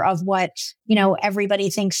picture of what, everybody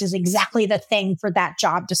thinks is exactly the thing for that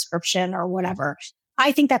job description or whatever,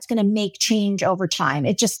 I think that's going to make change over time.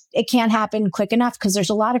 It can't happen quick enough because there's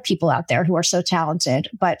a lot of people out there who are so talented,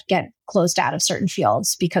 but get closed out of certain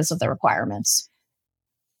fields because of the requirements.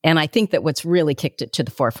 And I think that what's really kicked it to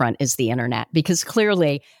the forefront is the internet, because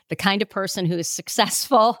clearly the kind of person who is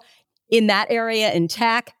successful in that area in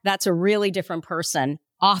tech, that's a really different person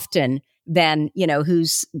often than,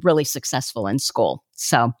 who's really successful in school.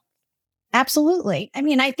 So. Absolutely. I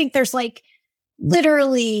mean, I think there's like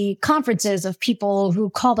literally conferences of people who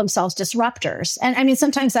call themselves disruptors. And I mean,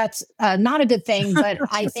 sometimes that's not a good thing, but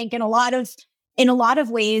I think in a lot of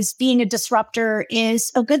ways, being a disruptor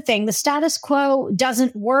is a good thing. The status quo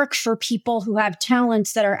doesn't work for people who have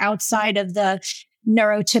talents that are outside of the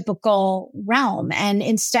neurotypical realm. And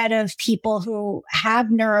instead of people who have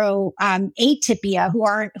atypia,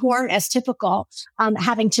 who aren't as typical,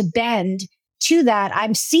 having to bend to that,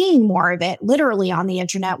 I'm seeing more of it literally on the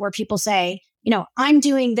internet where people say, I'm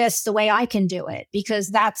doing this the way I can do it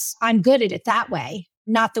because I'm good at it that way,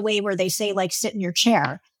 not the way where they say like sit in your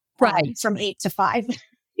chair, right, from 8 to 5.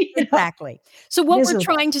 Exactly. So what we're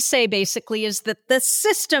trying to say basically is that the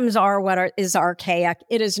systems are is archaic.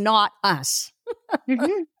 It is not us.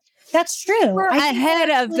 That's true. We're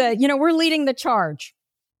ahead of we're leading the charge.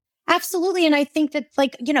 Absolutely. And I think that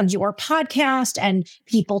your podcast and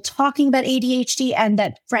people talking about ADHD and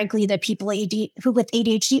that frankly, the people who with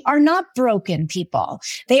ADHD are not broken people.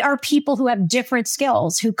 They are people who have different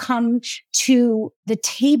skills, who come to the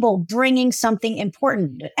table bringing something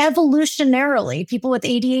important. Evolutionarily, people with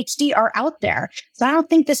ADHD are out there. So I don't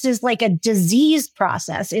think this is like a disease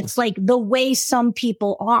process. It's like the way some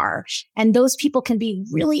people are. And those people can be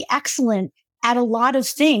really excellent at a lot of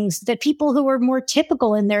things that people who are more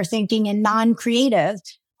typical in their thinking and non-creative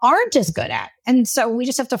aren't as good at. And so we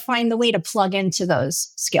just have to find the way to plug into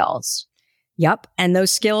those skills. Yep. And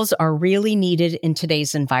those skills are really needed in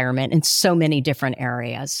today's environment in so many different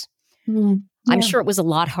areas. Yeah. I'm sure it was a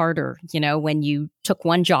lot harder, when you took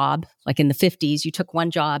one job, like in the 50s, you took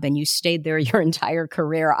one job and you stayed there your entire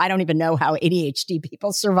career. I don't even know how ADHD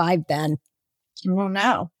people survived then. I don't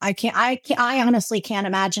know. I honestly can't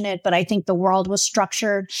imagine it, but I think the world was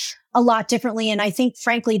structured a lot differently. And I think,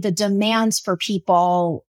 frankly, the demands for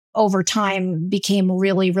people over time became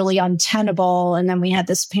really, really untenable. And then we had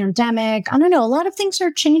this pandemic. I don't know. A lot of things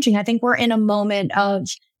are changing. I think we're in a moment of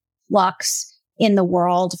flux in the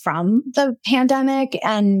world from the pandemic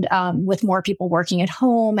and with more people working at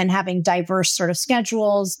home and having diverse sort of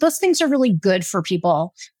schedules. Those things are really good for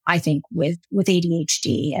people, I think, with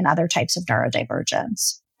ADHD and other types of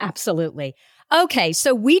neurodivergence. Absolutely. Okay,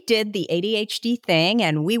 so we did the ADHD thing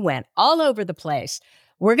and we went all over the place.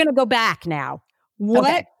 We're going to go back now.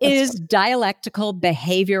 What is dialectical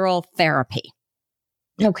behavioral therapy?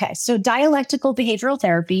 Okay, so dialectical behavioral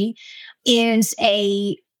therapy is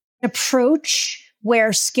an approach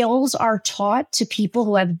where skills are taught to people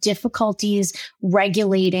who have difficulties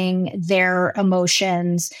regulating their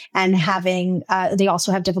emotions and they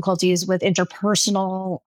also have difficulties with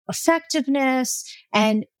interpersonal effectiveness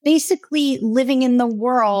and basically living in the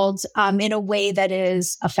world in a way that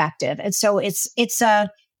is effective. And so it's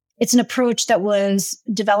an approach that was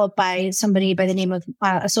developed by somebody by the name of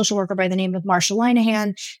a social worker by the name of Marsha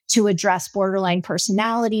Linehan to address borderline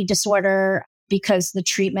personality disorder, because the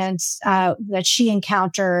treatments that she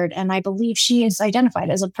encountered, and I believe she is identified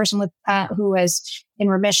as a person with who is in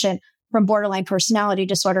remission from borderline personality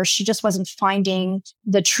disorder, she just wasn't finding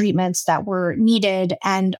the treatments that were needed.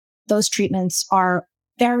 And those treatments are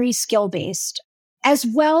very skill-based, as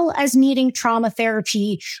well as needing trauma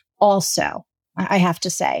therapy also, I have to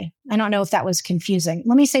say. I don't know if that was confusing.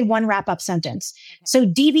 Let me say one wrap-up sentence. So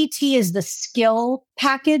DBT is the skill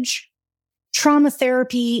package. Trauma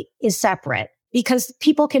therapy is separate, because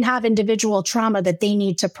people can have individual trauma that they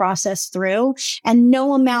need to process through, and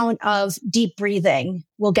no amount of deep breathing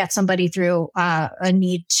will get somebody through a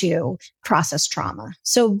need to process trauma.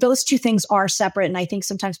 So those two things are separate. And I think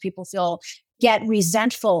sometimes people get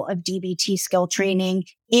resentful of DBT skill training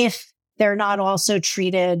if they're not also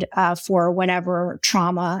treated for whatever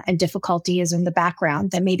trauma and difficulty is in the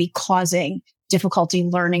background that may be causing difficulty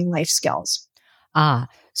learning life skills.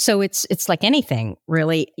 So it's like anything,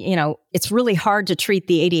 really. It's really hard to treat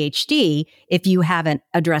the ADHD if you haven't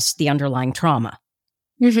addressed the underlying trauma.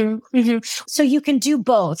 Mm-hmm, mm-hmm. So you can do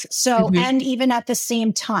both. And even at the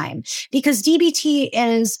same time, because DBT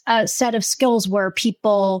is a set of skills where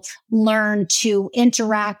people learn to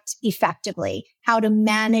interact effectively, how to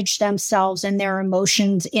manage themselves and their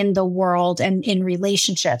emotions in the world and in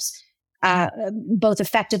relationships, both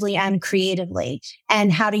effectively and creatively,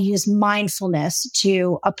 and how to use mindfulness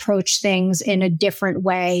to approach things in a different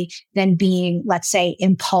way than being, let's say,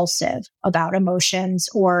 impulsive about emotions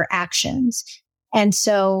or actions. And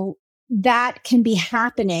so that can be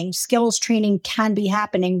happening. Skills training can be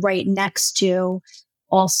happening right next to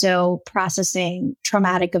also processing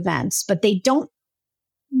traumatic events, but they don't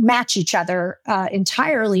match each other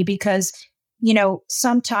entirely, because,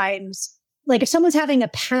 sometimes, like if someone's having a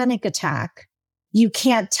panic attack, you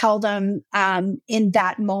can't tell them in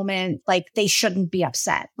that moment, like they shouldn't be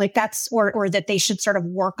upset, like that's, or that they should sort of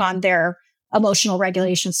work on their emotional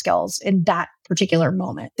regulation skills in that particular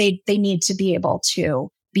moment. They need to be able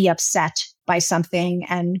to be upset by something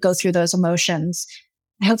and go through those emotions.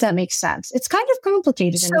 I hope that makes sense. It's kind of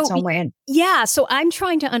complicated in its own way. Yeah. So I'm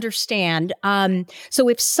trying to understand. So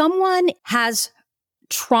if someone has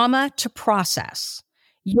trauma to process,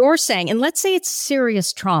 you're saying, and let's say it's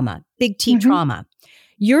serious trauma, big T trauma,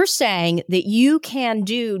 you're saying that you can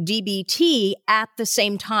do DBT at the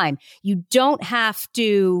same time. You don't have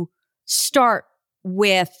to start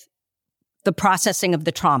with the processing of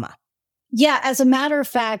the trauma. Yeah, as a matter of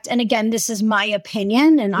fact, and again, this is my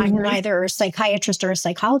opinion, and I'm neither a psychiatrist or a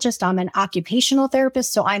psychologist. I'm an occupational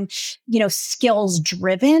therapist. So I'm, skills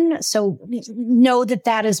driven. So know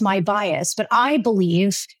that is my bias. But I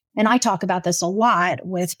believe, and I talk about this a lot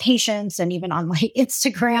with patients and even on my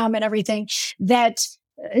Instagram and everything, that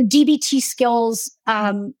DBT skills,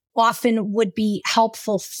 often would be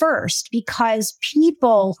helpful first, because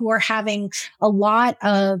people who are having a lot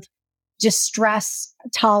of distress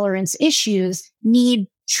tolerance issues need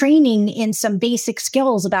training in some basic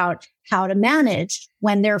skills about how to manage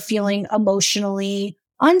when they're feeling emotionally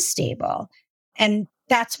unstable. And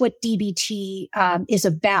that's what DBT is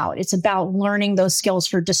about. It's about learning those skills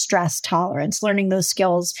for distress tolerance, learning those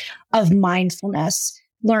skills of mindfulness,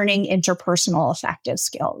 learning interpersonal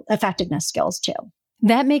effectiveness skills too.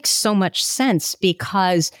 That makes so much sense,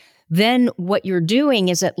 because then what you're doing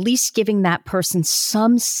is at least giving that person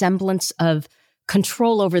some semblance of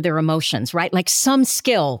control over their emotions, right? Like some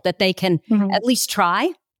skill that they can at least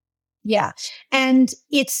try. Yeah. And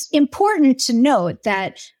it's important to note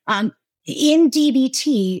that in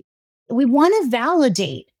DBT, we want to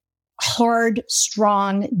validate hard,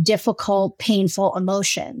 strong, difficult, painful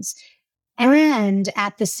emotions. And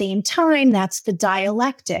at the same time, that's the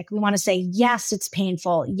dialectic. We want to say, yes, it's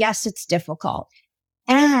painful. Yes, it's difficult.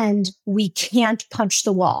 And we can't punch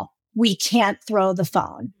the wall. We can't throw the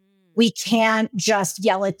phone. We can't just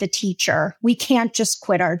yell at the teacher. We can't just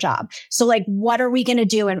quit our job. So like, what are we going to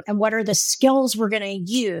do? And what are the skills we're going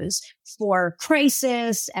to use for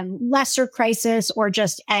crisis and lesser crisis or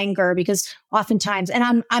just anger? Because oftentimes,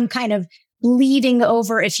 and I'm kind of bleeding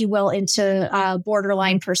over, if you will, into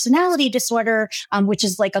borderline personality disorder, which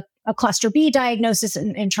is like a cluster B diagnosis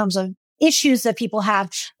in terms of issues that people have.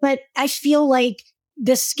 But I feel like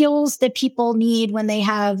the skills that people need when they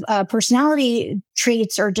have personality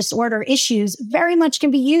traits or disorder issues very much can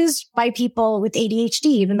be used by people with ADHD,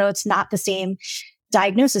 even though it's not the same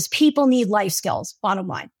diagnosis. People need life skills, bottom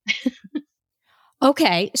line.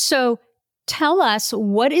 Okay, so tell us,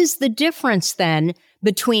 what is the difference then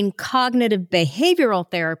between cognitive behavioral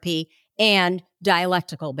therapy and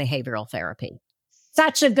dialectical behavioral therapy?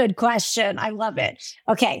 Such a good question. I love it.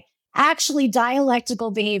 Okay. Actually,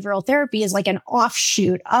 dialectical behavioral therapy is like an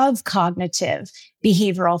offshoot of cognitive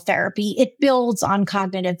behavioral therapy. It builds on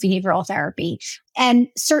cognitive behavioral therapy. And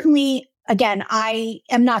certainly, again, I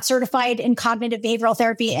am not certified in cognitive behavioral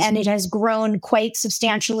therapy, and it has grown quite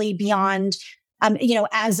substantially beyond,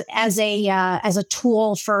 as a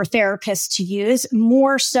tool for therapists to use,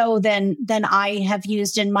 more so than I have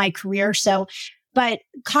used in my career. But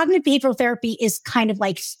cognitive behavioral therapy is kind of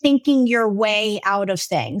like thinking your way out of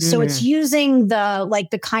things. So it's using the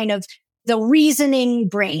reasoning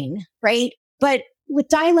brain, right? But with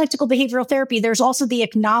dialectical behavioral therapy, there's also the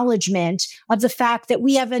acknowledgement of the fact that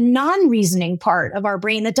we have a non-reasoning part of our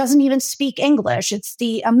brain that doesn't even speak English. It's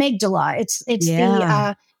the amygdala. It's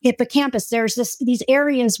the hippocampus. There's these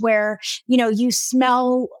areas where, you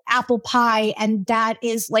smell apple pie, and that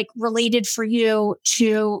is like related for you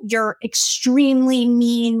to your extremely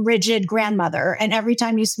mean, rigid grandmother. And every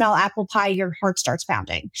time you smell apple pie, your heart starts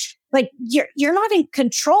pounding. Like you're not in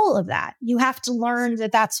control of that. You have to learn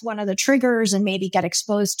that that's one of the triggers and maybe get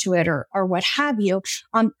exposed to it or what have you.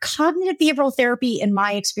 Cognitive behavioral therapy, in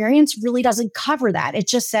my experience, really doesn't cover that. It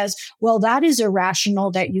just says, well, that is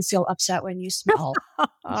irrational that you feel upset when you smell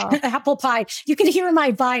apple pie. You can hear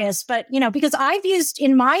my bias, but because I've used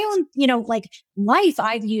in my own, life,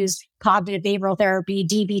 I've used cognitive behavioral therapy,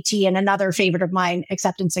 DBT, and another favorite of mine,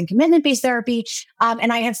 acceptance and commitment-based therapy.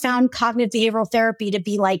 And I have found cognitive behavioral therapy to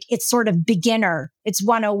be like, it's sort of beginner. It's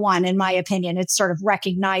 101, in my opinion. It's sort of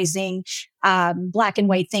recognizing black and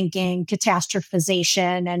white thinking,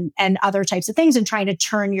 catastrophization, and other types of things, and trying to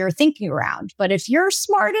turn your thinking around. But if you're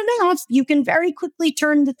smart enough, you can very quickly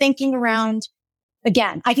turn the thinking around.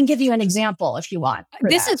 Again, I can give you an example if you want.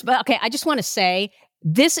 This is okay. I just want to say,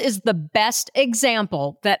 this is the best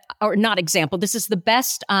example this is the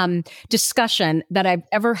best discussion that I've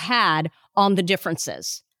ever had on the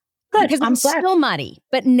differences. Good. Because I'm still muddy,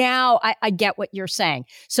 but now I get what you're saying.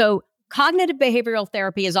 So cognitive behavioral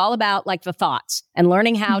therapy is all about like the thoughts and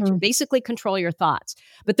learning how to basically control your thoughts.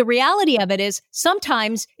 But the reality of it is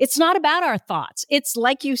sometimes it's not about our thoughts. It's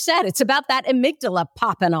like you said, it's about that amygdala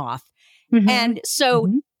popping off. And so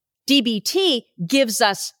DBT gives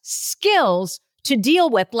us skills to deal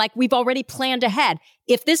with, like we've already planned ahead.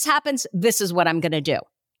 If this happens, this is what I'm going to do.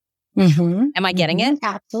 Am I getting it?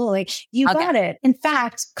 Absolutely. You got it. In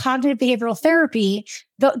fact, cognitive behavioral therapy,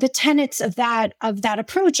 the tenets of that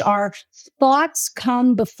approach are thoughts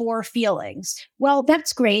come before feelings. Well,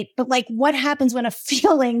 that's great. But like, what happens when a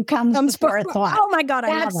feeling comes before a thought? Oh my God.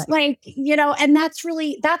 I love it. Like, and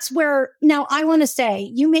that's where, now I want to say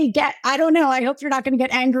you may get, I don't know. I hope you're not going to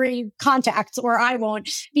get angry contacts, or I won't,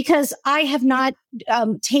 because I have not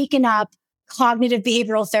taken up cognitive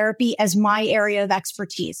behavioral therapy as my area of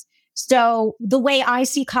expertise. So the way I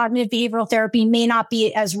see cognitive behavioral therapy may not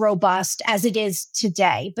be as robust as it is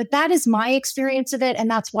today, but that is my experience of it. And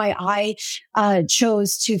that's why I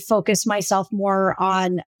chose to focus myself more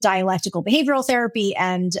on dialectical behavioral therapy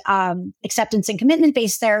and acceptance and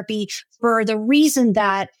commitment-based therapy, for the reason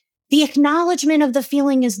that the acknowledgement of the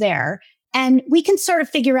feeling is there. And we can sort of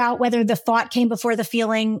figure out whether the thought came before the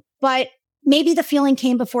feeling, but maybe the feeling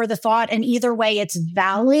came before the thought. And either way, it's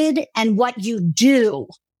valid. And what you do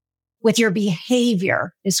with your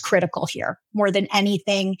behavior is critical here more than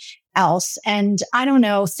anything else. And I don't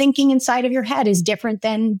know, thinking inside of your head is different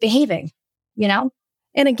than behaving,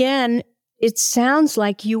 And again, it sounds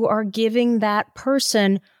like you are giving that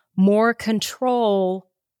person more control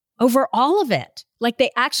over all of it. Like they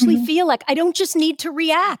actually feel like, I don't just need to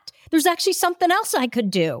react. There's actually something else I could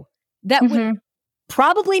do that would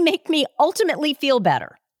probably make me ultimately feel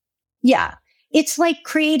better. Yeah. It's like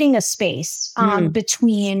creating a space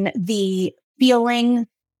between the feeling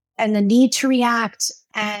and the need to react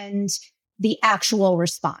and the actual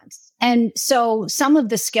response. And so some of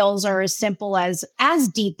the skills are as simple as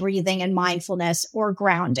deep breathing and mindfulness or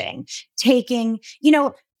grounding, taking,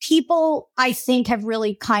 people, I think, have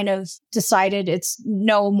really kind of decided it's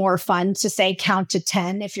no more fun to say count to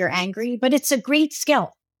 10 if you're angry, but it's a great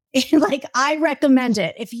skill. Like, I recommend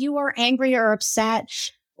it. If you are angry or upset,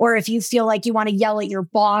 or if you feel like you want to yell at your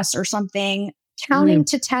boss or something, counting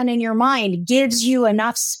to 10 in your mind gives you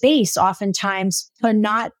enough space oftentimes to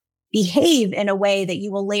not behave in a way that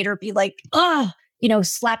you will later be like,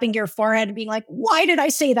 slapping your forehead and being like, why did I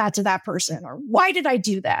say that to that person? Or why did I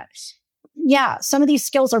do that? Yeah, some of these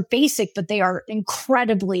skills are basic, but they are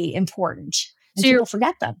incredibly important. And so people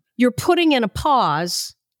forget them. You're putting in a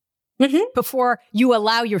pause before you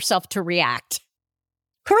allow yourself to react.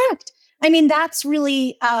 Correct. I mean, that's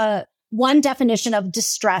really one definition of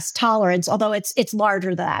distress tolerance, although it's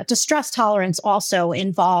larger than that. Distress tolerance also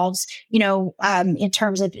involves, in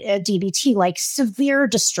terms of DBT, like severe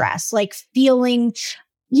distress, like feeling,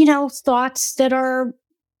 thoughts that are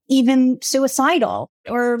even suicidal,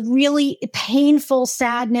 or really painful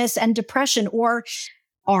sadness and depression, or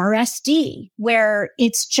RSD, where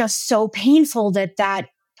it's just so painful that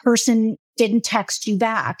person didn't text you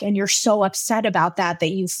back and you're so upset about that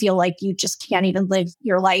you feel like you just can't even live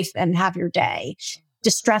your life and have your day.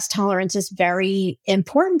 Distress tolerance is very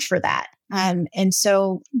important for that. And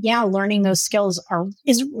so, learning those skills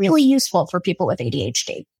is really useful for people with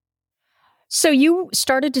ADHD. So you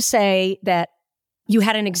started to say that you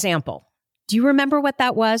had an example. Do you remember what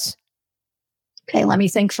that was? Okay, let me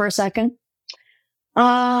think for a second.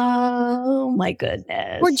 Oh my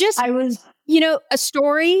goodness. Or just, a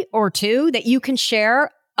story or two that you can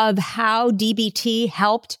share of how DBT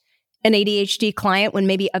helped an ADHD client when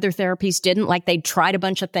maybe other therapies didn't, like they tried a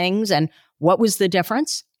bunch of things, and what was the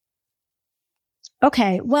difference?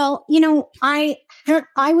 Okay. Well, I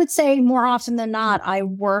would say more often than not, I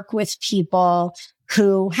work with people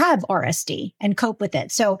who have RSD and cope with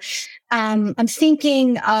it. So I'm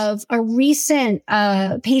thinking of a recent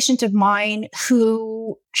patient of mine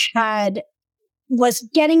who was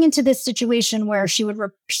getting into this situation where she would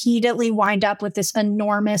repeatedly wind up with this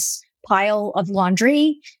enormous pile of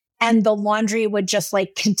laundry, and the laundry would just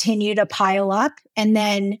like continue to pile up. And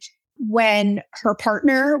then when her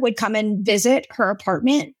partner would come and visit her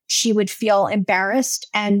apartment, she would feel embarrassed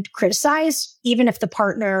and criticized, even if the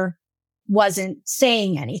partner wasn't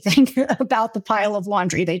saying anything about the pile of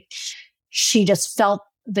laundry. She just felt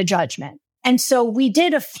the judgment. And so we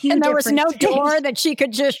did a few And there was no things. door that she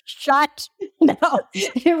could just shut. No,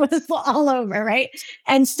 it was all over, right?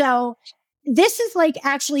 And so this is like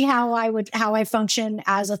actually how I function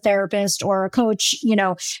as a therapist or a coach,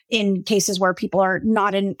 in cases where people are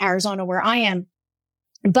not in Arizona where I am.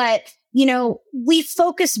 But, we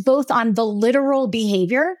focus both on the literal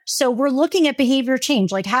behavior. So we're looking at behavior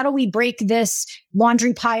change. Like, how do we break this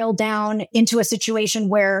laundry pile down into a situation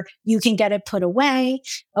where you can get it put away?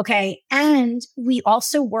 Okay. And we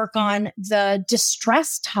also work on the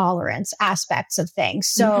distress tolerance aspects of things.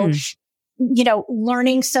 So,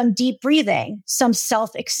 learning some deep breathing, some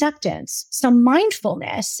self-acceptance, some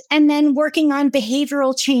mindfulness, and then working on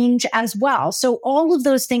behavioral change as well. So all of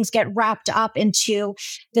those things get wrapped up into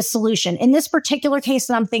the solution. In this particular case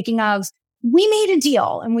that I'm thinking of, we made a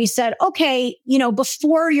deal and we said, okay,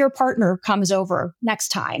 before your partner comes over next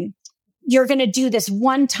time, you're going to do this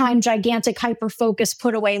one-time gigantic hyper-focus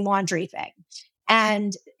put away laundry thing.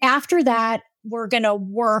 And after that, we're going to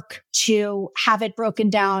work to have it broken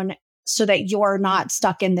down so that you're not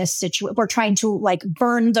stuck in this situation. We're trying to like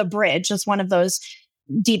burn the bridge, as one of those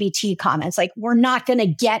DBT comments. Like, we're not going to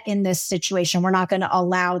get in this situation. We're not going to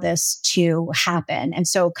allow this to happen. And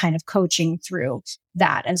so kind of coaching through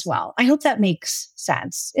that as well. I hope that makes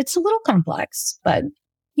sense. It's a little complex, but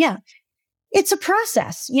yeah, it's a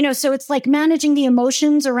process, so it's like managing the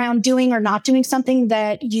emotions around doing or not doing something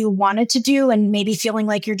that you wanted to do and maybe feeling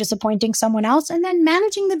like you're disappointing someone else, and then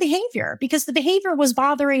managing the behavior, because the behavior was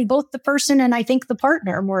bothering both the person and I think the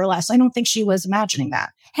partner, more or less. I don't think she was imagining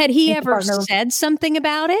that. Had he ever said something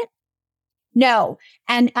about it? No.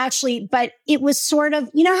 And actually, but it was sort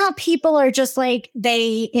of, how people are just like,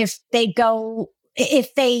 if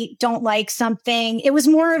they don't like something, it was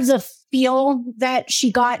more of the feel that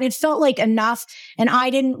she got. It felt like enough. And I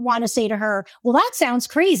didn't want to say to her, well, that sounds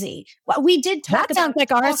crazy. Well, we did talk that sounds like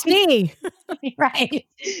RSD. Right.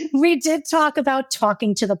 We did talk about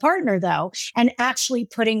talking to the partner though, and actually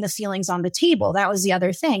putting the feelings on the table. That was the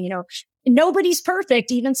other thing. Nobody's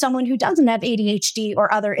perfect, even someone who doesn't have ADHD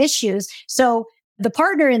or other issues. So the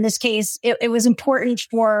partner in this case, it was important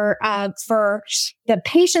for the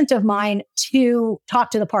patient of mine to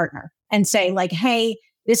talk to the partner and say like, hey,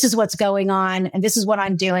 this is what's going on and this is what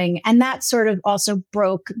I'm doing. And that sort of also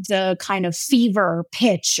broke the kind of fever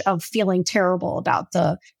pitch of feeling terrible about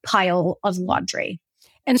the pile of laundry.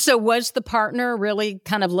 And so was the partner really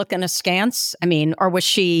kind of looking askance? I mean, or was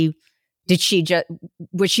she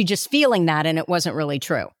just feeling that and it wasn't really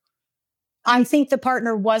true? I think the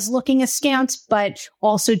partner was looking askance, but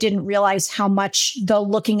also didn't realize how much the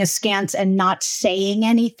looking askance and not saying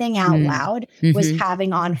anything out loud was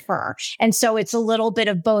having on her. And so it's a little bit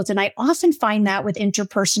of both. And I often find that with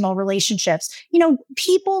interpersonal relationships, you know,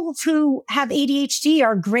 people who have ADHD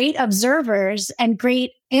are great observers and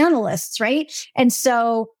great analysts, right? And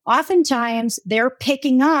so oftentimes they're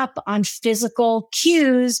picking up on physical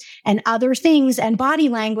cues and other things and body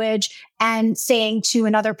language and saying to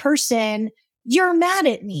another person, you're mad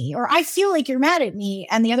at me, or I feel like you're mad at me.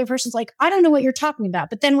 And the other person's like, I don't know what you're talking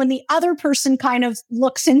about. But then when the other person kind of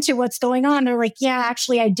looks into what's going on, they're like, yeah,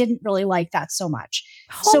 actually, I didn't really like that so much.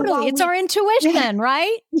 Totally. It's our intuition,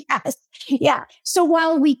 right? Yes. Yeah. So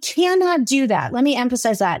while we cannot do that, let me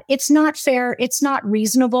emphasize that it's not fair. It's not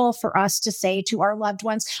reasonable for us to say to our loved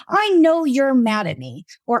ones, I know you're mad at me,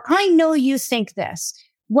 or I know you think this.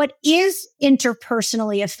 What is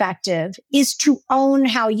interpersonally effective is to own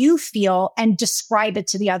how you feel and describe it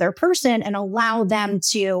to the other person and allow them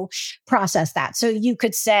to process that. So you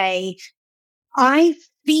could say, I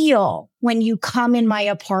feel when you come in my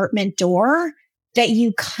apartment door that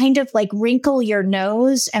you kind of like wrinkle your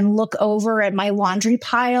nose and look over at my laundry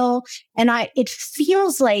pile. And it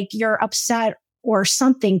feels like you're upset or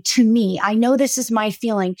something to me. I know this is my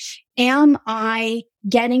feeling. Am I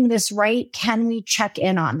getting this right? Can we check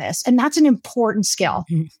in on this? And that's an important skill.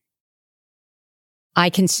 I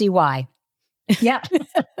can see why. Yeah.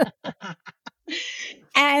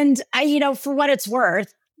 And for what it's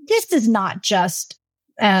worth, this is not just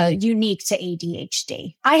unique to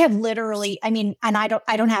ADHD. I have literally, and I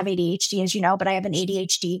don't have ADHD, as you know, but I have an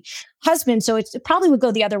ADHD husband. So it probably would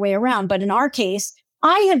go the other way around. But in our case,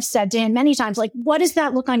 I have said to him many times, like, what is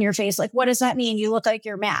that look on your face? Like, what does that mean? You look like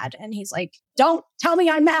you're mad. And he's like, don't tell me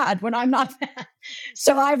I'm mad when I'm not mad.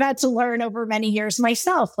 So I've had to learn over many years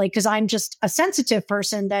myself, like, because I'm just a sensitive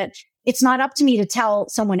person, that it's not up to me to tell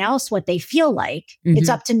someone else what they feel like. It's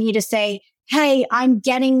up to me to say, hey, I'm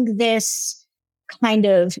getting this kind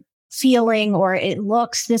of feeling, or it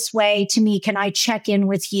looks this way to me. Can I check in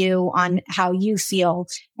with you on how you feel?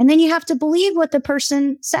 And then you have to believe what the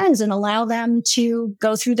person says and allow them to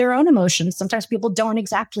go through their own emotions. Sometimes people don't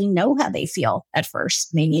exactly know how they feel at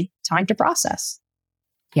first. They need time to process.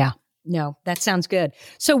 Yeah. No, that sounds good.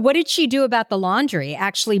 So what did she do about the laundry?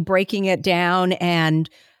 Actually breaking it down, and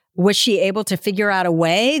was she able to figure out a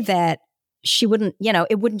way that she wouldn't,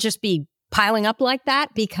 it wouldn't just be piling up like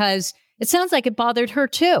that? Because it sounds like it bothered her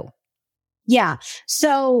too. Yeah.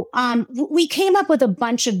 So we came up with a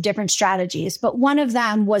bunch of different strategies, but one of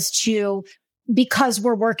them was to, because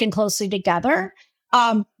we're working closely together,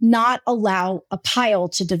 not allow a pile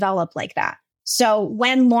to develop like that. So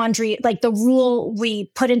when laundry, like the rule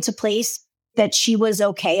we put into place that she was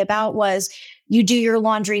okay about was, you do your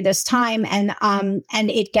laundry this time and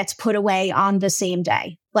it gets put away on the same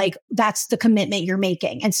day. Like that's the commitment you're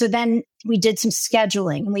making. And so then we did some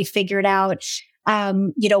scheduling and we figured out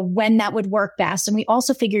when that would work best. And we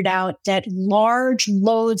also figured out that large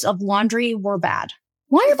loads of laundry were bad.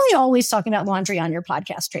 Why am I always talking about laundry on your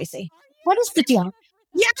podcast, Tracy? What is the deal?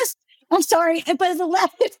 Yes, I'm sorry, but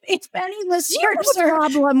it's many listeners. You have a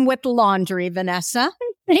problem with laundry, Vanessa.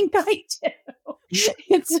 I think I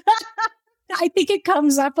do. I think it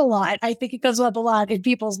comes up a lot. I think it comes up a lot in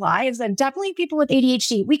people's lives, and definitely people with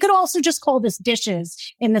ADHD. We could also just call this dishes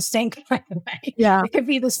in the sink, by the way. Yeah. It could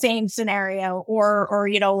be the same scenario, or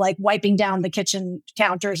like wiping down the kitchen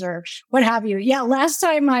counters or what have you. Yeah. Last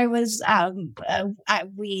time I was, I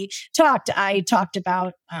talked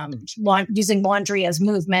about using laundry as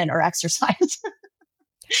movement or exercise.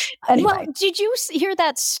 Anyway. Well, did you hear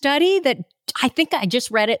that study that I think I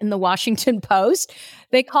just read it in the Washington Post?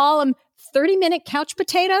 They call them 30-minute couch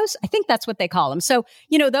potatoes. I think that's what they call them. So,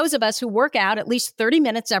 those of us who work out at least 30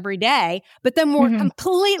 minutes every day, but then we're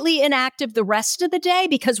completely inactive the rest of the day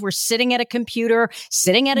because we're sitting at a computer,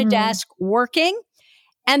 sitting at a desk, working,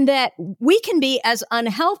 and that we can be as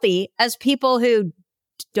unhealthy as people who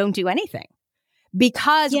don't do anything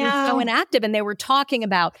because we're so inactive. And they were talking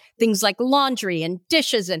about things like laundry and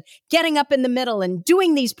dishes and getting up in the middle and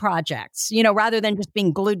doing these projects, rather than just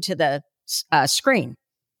being glued to the screen.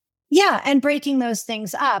 Yeah. And breaking those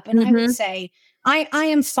things up. And I would say I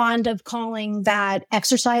am fond of calling that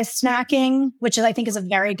exercise snacking, which I think is a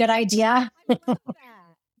very good idea.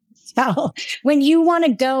 So when you want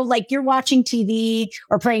to go, like you're watching TV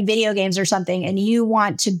or playing video games or something, and you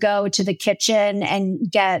want to go to the kitchen and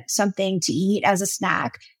get something to eat as a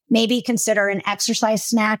snack, maybe consider an exercise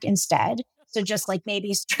snack instead. So just like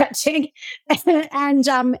maybe stretching. And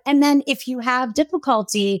then if you have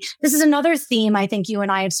difficulty, this is another theme I think you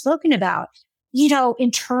and I have spoken about,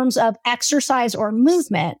 in terms of exercise or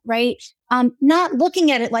movement, right? Not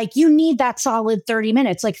looking at it like you need that solid 30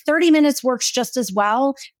 minutes, like 30 minutes works just as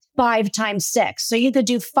well, 5 times 6. So you could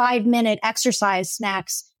do 5-minute exercise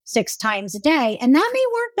snacks 6 times a day, and that may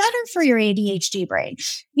work better for your ADHD brain.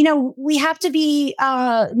 We have to be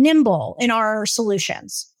nimble in our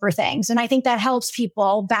solutions for things. And I think that helps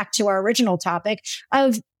people, back to our original topic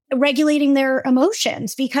of regulating their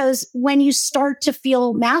emotions, because when you start to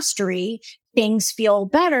feel mastery, things feel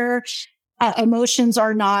better. Emotions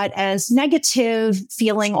are not as negative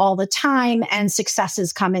feeling all the time, and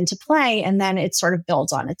successes come into play. And then it sort of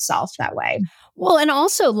builds on itself that way. Well, and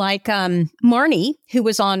also like Marnie, who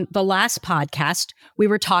was on the last podcast, we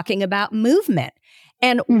were talking about movement.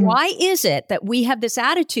 And why is it that we have this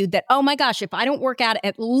attitude that, oh my gosh, if I don't work out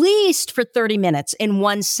at least for 30 minutes in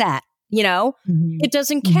one set, it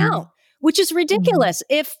doesn't count, which is ridiculous.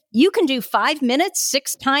 If you can do 5 minutes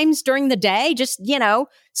 6 times during the day, just,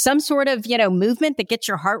 some sort of, movement that gets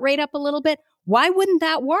your heart rate up a little bit, why wouldn't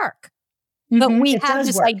that work? But we have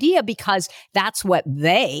this idea because that's what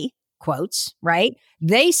they, quotes, right?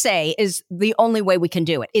 They say is the only way we can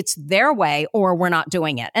do it. It's their way or we're not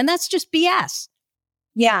doing it. And that's just BS.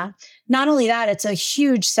 Yeah. Not only that, it's a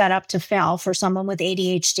huge setup to fail for someone with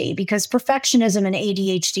ADHD, because perfectionism and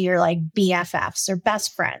ADHD are like BFFs or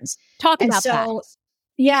best friends. Talk about that.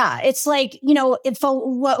 Yeah, it's like,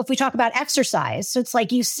 if we talk about exercise, so it's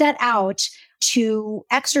like you set out to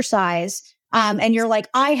exercise and you're like,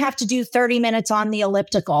 I have to do 30 minutes on the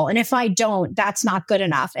elliptical. And if I don't, that's not good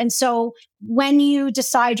enough. And so when you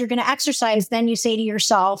decide you're going to exercise, then you say to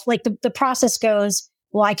yourself, like the process goes,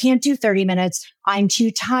 well, I can't do 30 minutes. I'm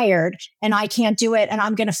too tired and I can't do it. And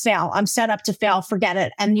I'm going to fail. I'm set up to fail. Forget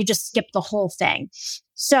it. And you just skip the whole thing.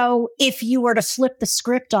 So if you were to flip the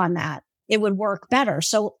script on that, it would work better.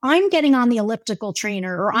 So I'm getting on the elliptical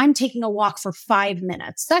trainer, or I'm taking a walk for 5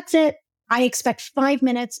 minutes. That's it. I expect 5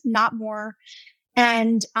 minutes, not more.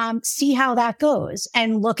 And see how that goes,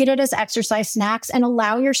 and look at it as exercise snacks, and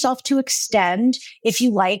allow yourself to extend if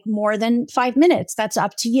you like more than 5 minutes. That's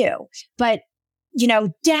up to you. But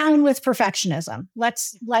down with perfectionism.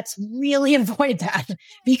 Let's really avoid that,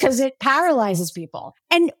 because it paralyzes people.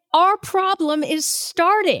 And our problem is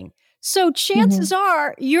starting. So chances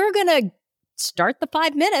are you're going to start the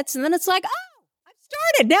 5 minutes and then it's like, oh, I've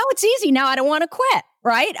started. Now it's easy. Now I don't want to quit.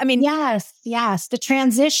 Right? I mean, yes. The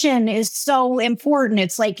transition is so important.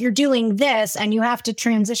 It's like you're doing this and you have to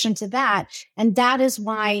transition to that. And that is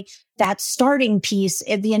why that starting piece,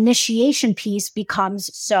 the initiation piece, becomes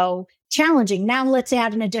so challenging. Now let's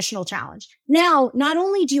add an additional challenge. Now, not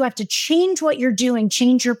only do you have to change what you're doing,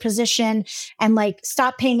 change your position, and like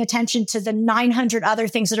stop paying attention to the 900 other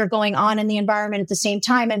things that are going on in the environment at the same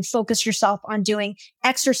time, and focus yourself on doing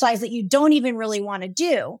exercise that you don't even really want to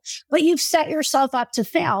do, but you've set yourself up to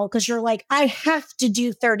fail because you're like, I have to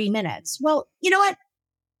do 30 minutes. Well, you know what?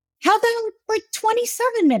 How about like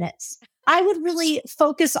 27 minutes? I would really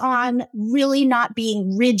focus on really not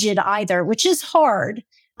being rigid either, which is hard.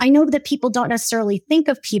 I know that people don't necessarily think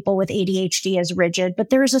of people with ADHD as rigid, but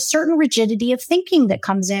there is a certain rigidity of thinking that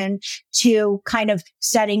comes in to kind of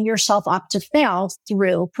setting yourself up to fail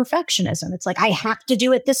through perfectionism. It's like, I have to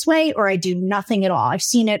do it this way or I do nothing at all. I've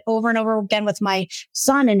seen it over and over again with my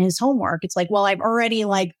son and his homework. It's like, well, I've already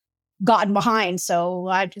gotten behind, so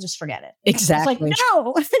I just forget it. Exactly. It's like,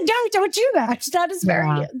 no, don't do that.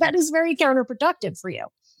 That is very counterproductive for you.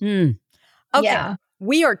 Okay. Yeah.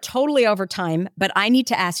 We are totally over time, but I need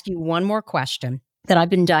to ask you one more question that I've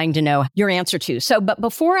been dying to know your answer to. So, but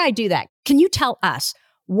before I do that, can you tell us,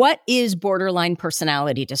 what is borderline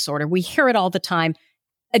personality disorder? We hear it all the time,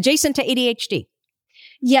 adjacent to ADHD.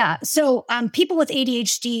 Yeah. So, people with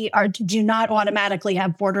ADHD do not automatically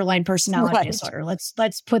have borderline personality disorder.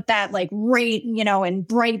 Let's put that right, in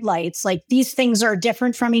bright lights. Like, these things are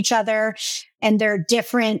different from each other, and they're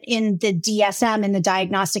different in the DSM, in the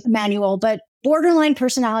diagnostic manual. But borderline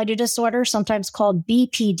personality disorder, sometimes called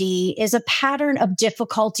BPD, is a pattern of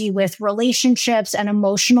difficulty with relationships and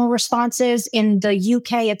emotional responses. In the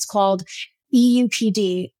UK, it's called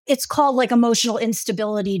EUPD. It's called emotional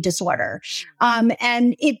instability disorder.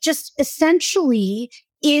 And it just essentially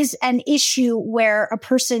is an issue where a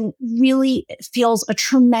person really feels a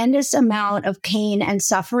tremendous amount of pain and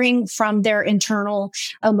suffering from their internal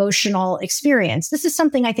emotional experience. This is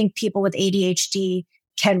something I think people with ADHD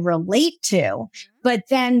can relate to, but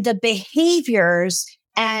then the behaviors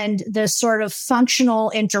and the sort of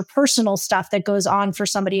functional interpersonal stuff that goes on for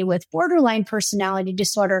somebody with borderline personality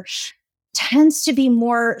disorder tends to be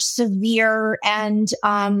more severe and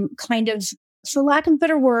kind of, for lack of a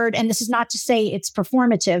better word, and this is not to say it's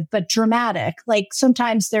performative, but dramatic. Like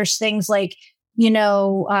sometimes there's things like,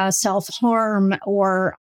 self-harm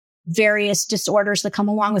or various disorders that come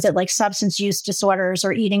along with it, like substance use disorders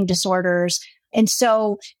or eating disorders. And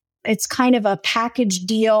so it's kind of a package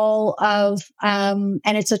deal of, and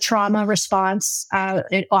it's a trauma response.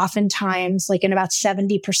 It oftentimes, like in about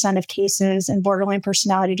 70% of cases in borderline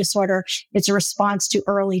personality disorder, it's a response to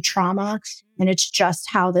early trauma. And it's just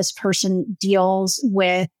how this person deals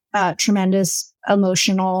with tremendous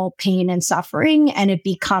emotional pain and suffering, and it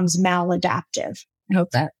becomes maladaptive. I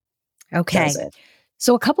hope that okay.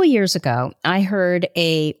 So a couple of years ago, I heard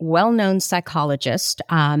a well-known psychologist,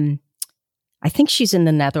 I think she's in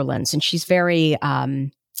the Netherlands, and she's very,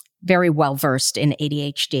 very well versed in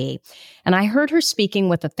ADHD. And I heard her speaking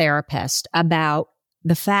with a therapist about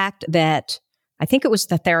the fact that, I think it was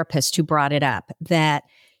the therapist who brought it up, that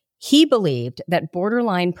he believed that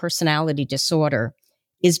borderline personality disorder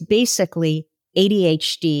is basically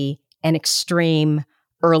ADHD and extreme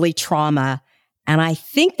early trauma. And I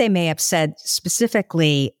think they may have said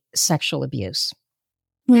specifically sexual abuse.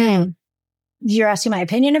 You're asking my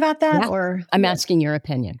opinion about that, or I'm asking your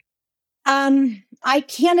opinion. I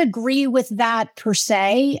can't agree with that per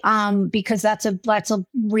se, because that's a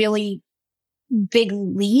really big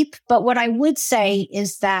leap. But what I would say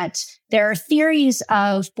is that there are theories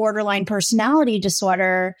of borderline personality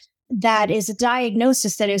disorder that is a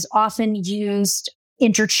diagnosis that is often used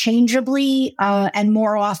interchangeably, and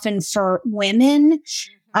more often for women.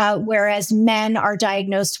 Whereas men are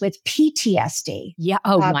diagnosed with PTSD. Yeah.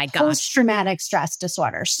 Oh my gosh. Post-traumatic stress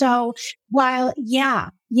disorder. So while,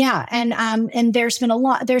 and there's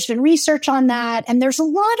been research on that. And there's a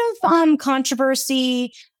lot of,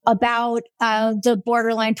 controversy about, the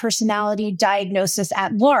borderline personality diagnosis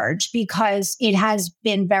at large, because it has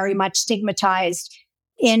been very much stigmatized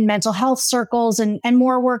in mental health circles, and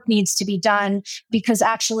more work needs to be done, because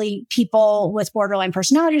actually people with borderline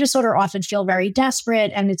personality disorder often feel very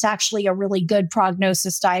desperate, and it's actually a really good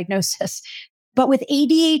diagnosis. But with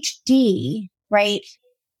ADHD, right,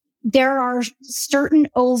 there are certain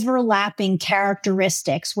overlapping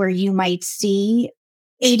characteristics where you might see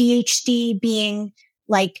ADHD being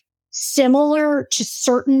like similar to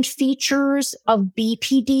certain features of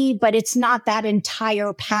BPD, but it's not that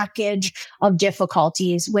entire package of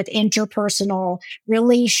difficulties with interpersonal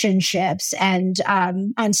relationships and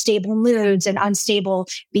unstable moods and unstable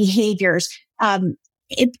behaviors.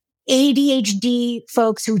 ADHD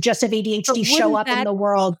folks who just have ADHD show up in the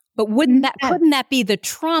world. But couldn't that be the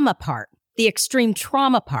trauma part, the extreme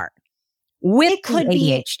trauma part with it could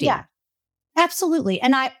ADHD? Be, yeah. Absolutely.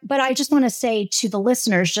 But I just want to say to the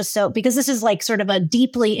listeners, because this is like sort of a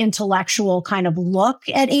deeply intellectual kind of look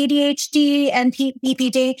at ADHD and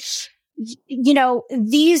BPD,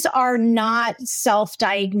 these are not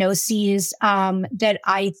self-diagnoses, that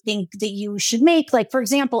I think that you should make. Like, for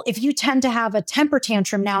example, if you tend to have a temper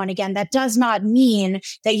tantrum now and again, that does not mean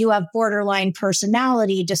that you have borderline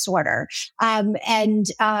personality disorder.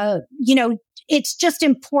 It's just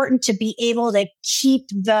important to be able to keep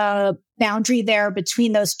the boundary there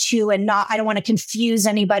between those two, and I don't want to confuse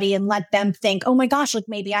anybody and let them think, oh my gosh, like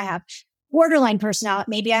maybe I have borderline personality,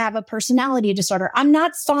 maybe I have a personality disorder. I'm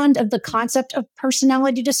not fond of the concept of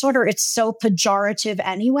personality disorder. It's so pejorative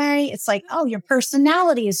anyway. It's like, oh, your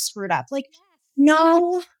personality is screwed up. Like,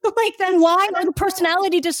 no, like then why are the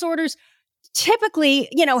personality disorders typically,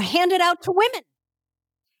 handed out to women?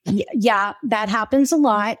 Yeah, that happens a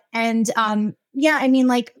lot. And,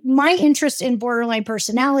 my interest in borderline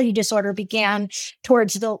personality disorder began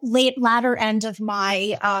towards the latter end of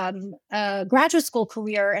my graduate school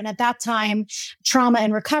career. And at that time, Trauma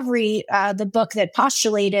and Recovery, the book that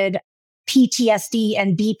postulated PTSD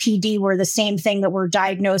and BPD were the same thing, that were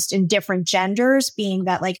diagnosed in different genders, being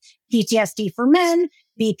that like PTSD for men,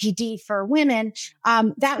 BPD for women.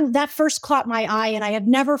 That first caught my eye, and I have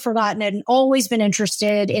never forgotten it, and always been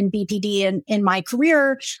interested in BPD in my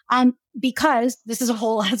career. Because this is a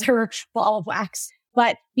whole other ball of wax,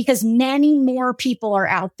 but because many more people are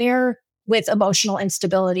out there with emotional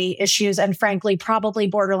instability issues, and frankly, probably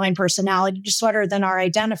borderline personality disorder, than are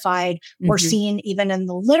identified or seen even in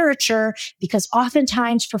the literature, because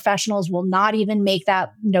oftentimes professionals will not even make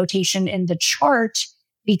that notation in the chart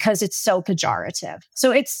because it's so pejorative.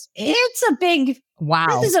 So it's a big,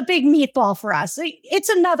 wow. This is a big meatball for us. It's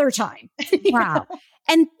another time. Wow.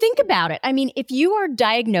 And think about it. I mean, if you are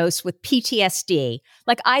diagnosed with PTSD,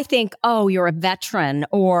 like I think, oh, you're a veteran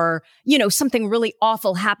or, something really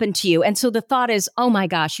awful happened to you. And so the thought is, oh my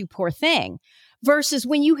gosh, you poor thing. Versus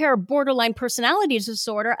when you hear borderline personality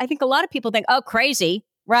disorder, I think a lot of people think, oh, crazy,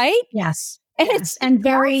 right? Yes. And yes. And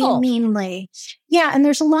very powerful. meanly. Yeah. And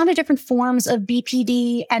there's a lot of different forms of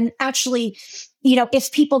BPD. And actually,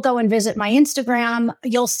 if people go and visit my Instagram,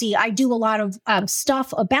 you'll see I do a lot of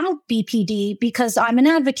stuff about BPD because I'm an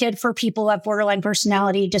advocate for people who have borderline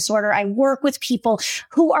personality disorder. I work with people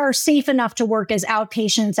who are safe enough to work as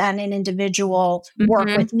outpatients and an individual work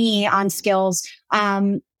with me on skills.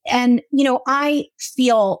 And, I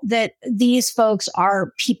feel that these folks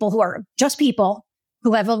are people who are just people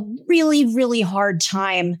who have a really, really hard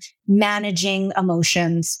time managing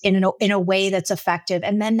emotions in a way that's effective.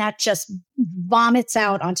 And then that just vomits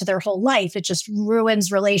out onto their whole life. It just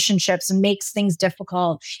ruins relationships and makes things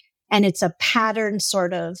difficult. And it's a pattern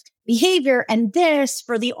sort of behavior. And this,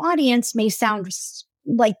 for the audience, may sound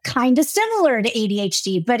like kind of similar to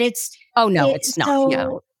ADHD, but it's... Oh, no, it's not.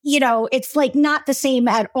 So, it's like not the same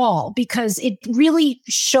at all because it really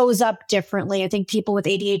shows up differently. I think people with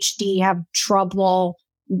ADHD have trouble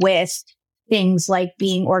with things like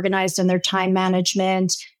being organized in their time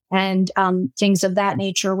management and things of that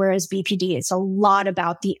nature, whereas BPD, it's a lot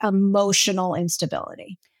about the emotional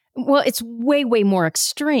instability. Well, it's way, way more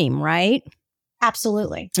extreme, right?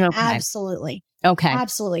 Absolutely. Okay. Absolutely. Okay.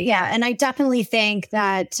 Absolutely. Yeah. And I definitely think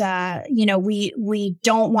that, we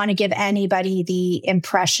don't want to give anybody the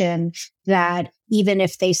impression that even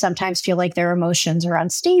if they sometimes feel like their emotions are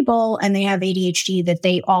unstable and they have ADHD, that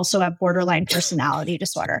they also have borderline personality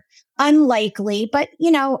disorder. Unlikely. But,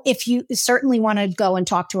 if you certainly want to go and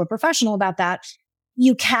talk to a professional about that,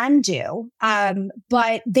 you can do.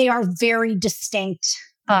 But they are very distinct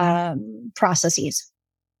processes.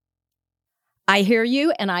 I hear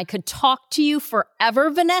you, and I could talk to you forever,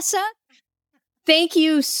 Vanessa. Thank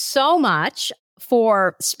you so much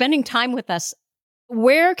for spending time with us.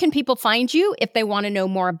 Where can people find you if they want to know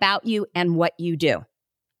more about you and what you do?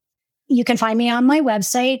 You can find me on my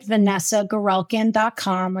website,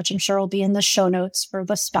 vanessagorelkin.com, which I'm sure will be in the show notes for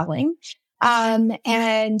the spelling.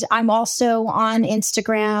 And I'm also on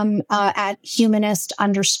Instagram at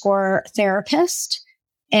humanist_therapist.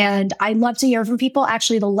 And I love to hear from people.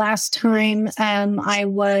 Actually, the last time I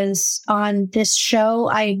was on this show,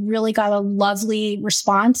 I really got a lovely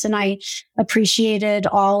response and I appreciated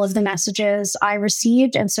all of the messages I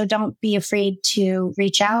received. And so don't be afraid to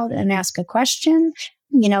reach out and ask a question.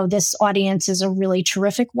 This audience is a really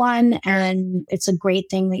terrific one and it's a great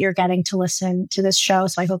thing that you're getting to listen to this show.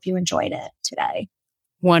 So I hope you enjoyed it today.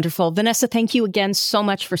 Wonderful. Vanessa, thank you again so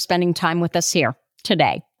much for spending time with us here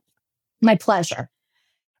today. My pleasure.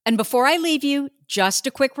 And before I leave you, just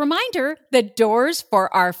a quick reminder, the doors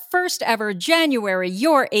for our first ever January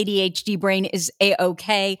Your ADHD Brain is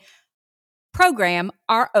A-OK program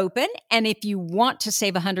are open. And if you want to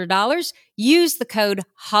save $100, use the code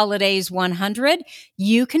HOLIDAYS100.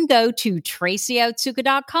 You can go to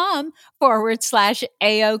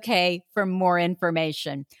TracyOtsuka.com/AOK for more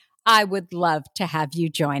information. I would love to have you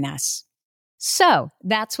join us. So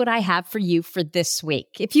that's what I have for you for this week.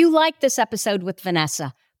 If you like this episode with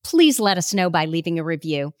Vanessa, please let us know by leaving a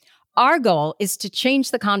review. Our goal is to change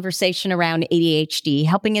the conversation around ADHD,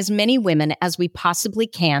 helping as many women as we possibly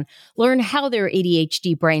can learn how their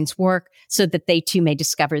ADHD brains work so that they too may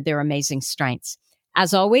discover their amazing strengths.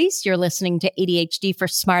 As always, you're listening to ADHD for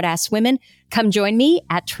Smartass Women. Come join me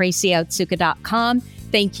at TracyOtsuka.com.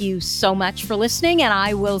 Thank you so much for listening, and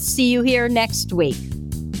I will see you here next week.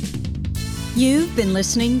 You've been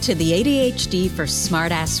listening to the ADHD for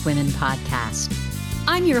Smartass Women podcast.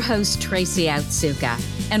 I'm your host, Tracy Otsuka,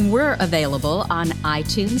 and we're available on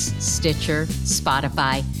iTunes, Stitcher,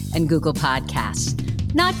 Spotify, and Google Podcasts.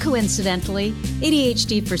 Not coincidentally,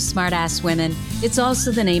 ADHD for Smartass Women, it's also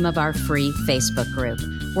the name of our free Facebook group.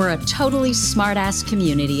 We're a totally smartass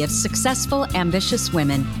community of successful, ambitious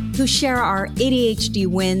women who share our ADHD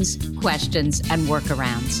wins, questions, and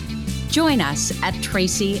workarounds. Join us at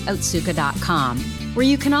TracyOtsuka.com, where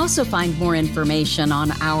you can also find more information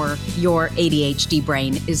on our Your ADHD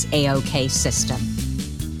Brain is A-OK system.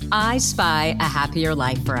 I spy a happier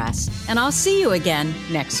life for us, and I'll see you again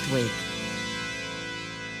next week.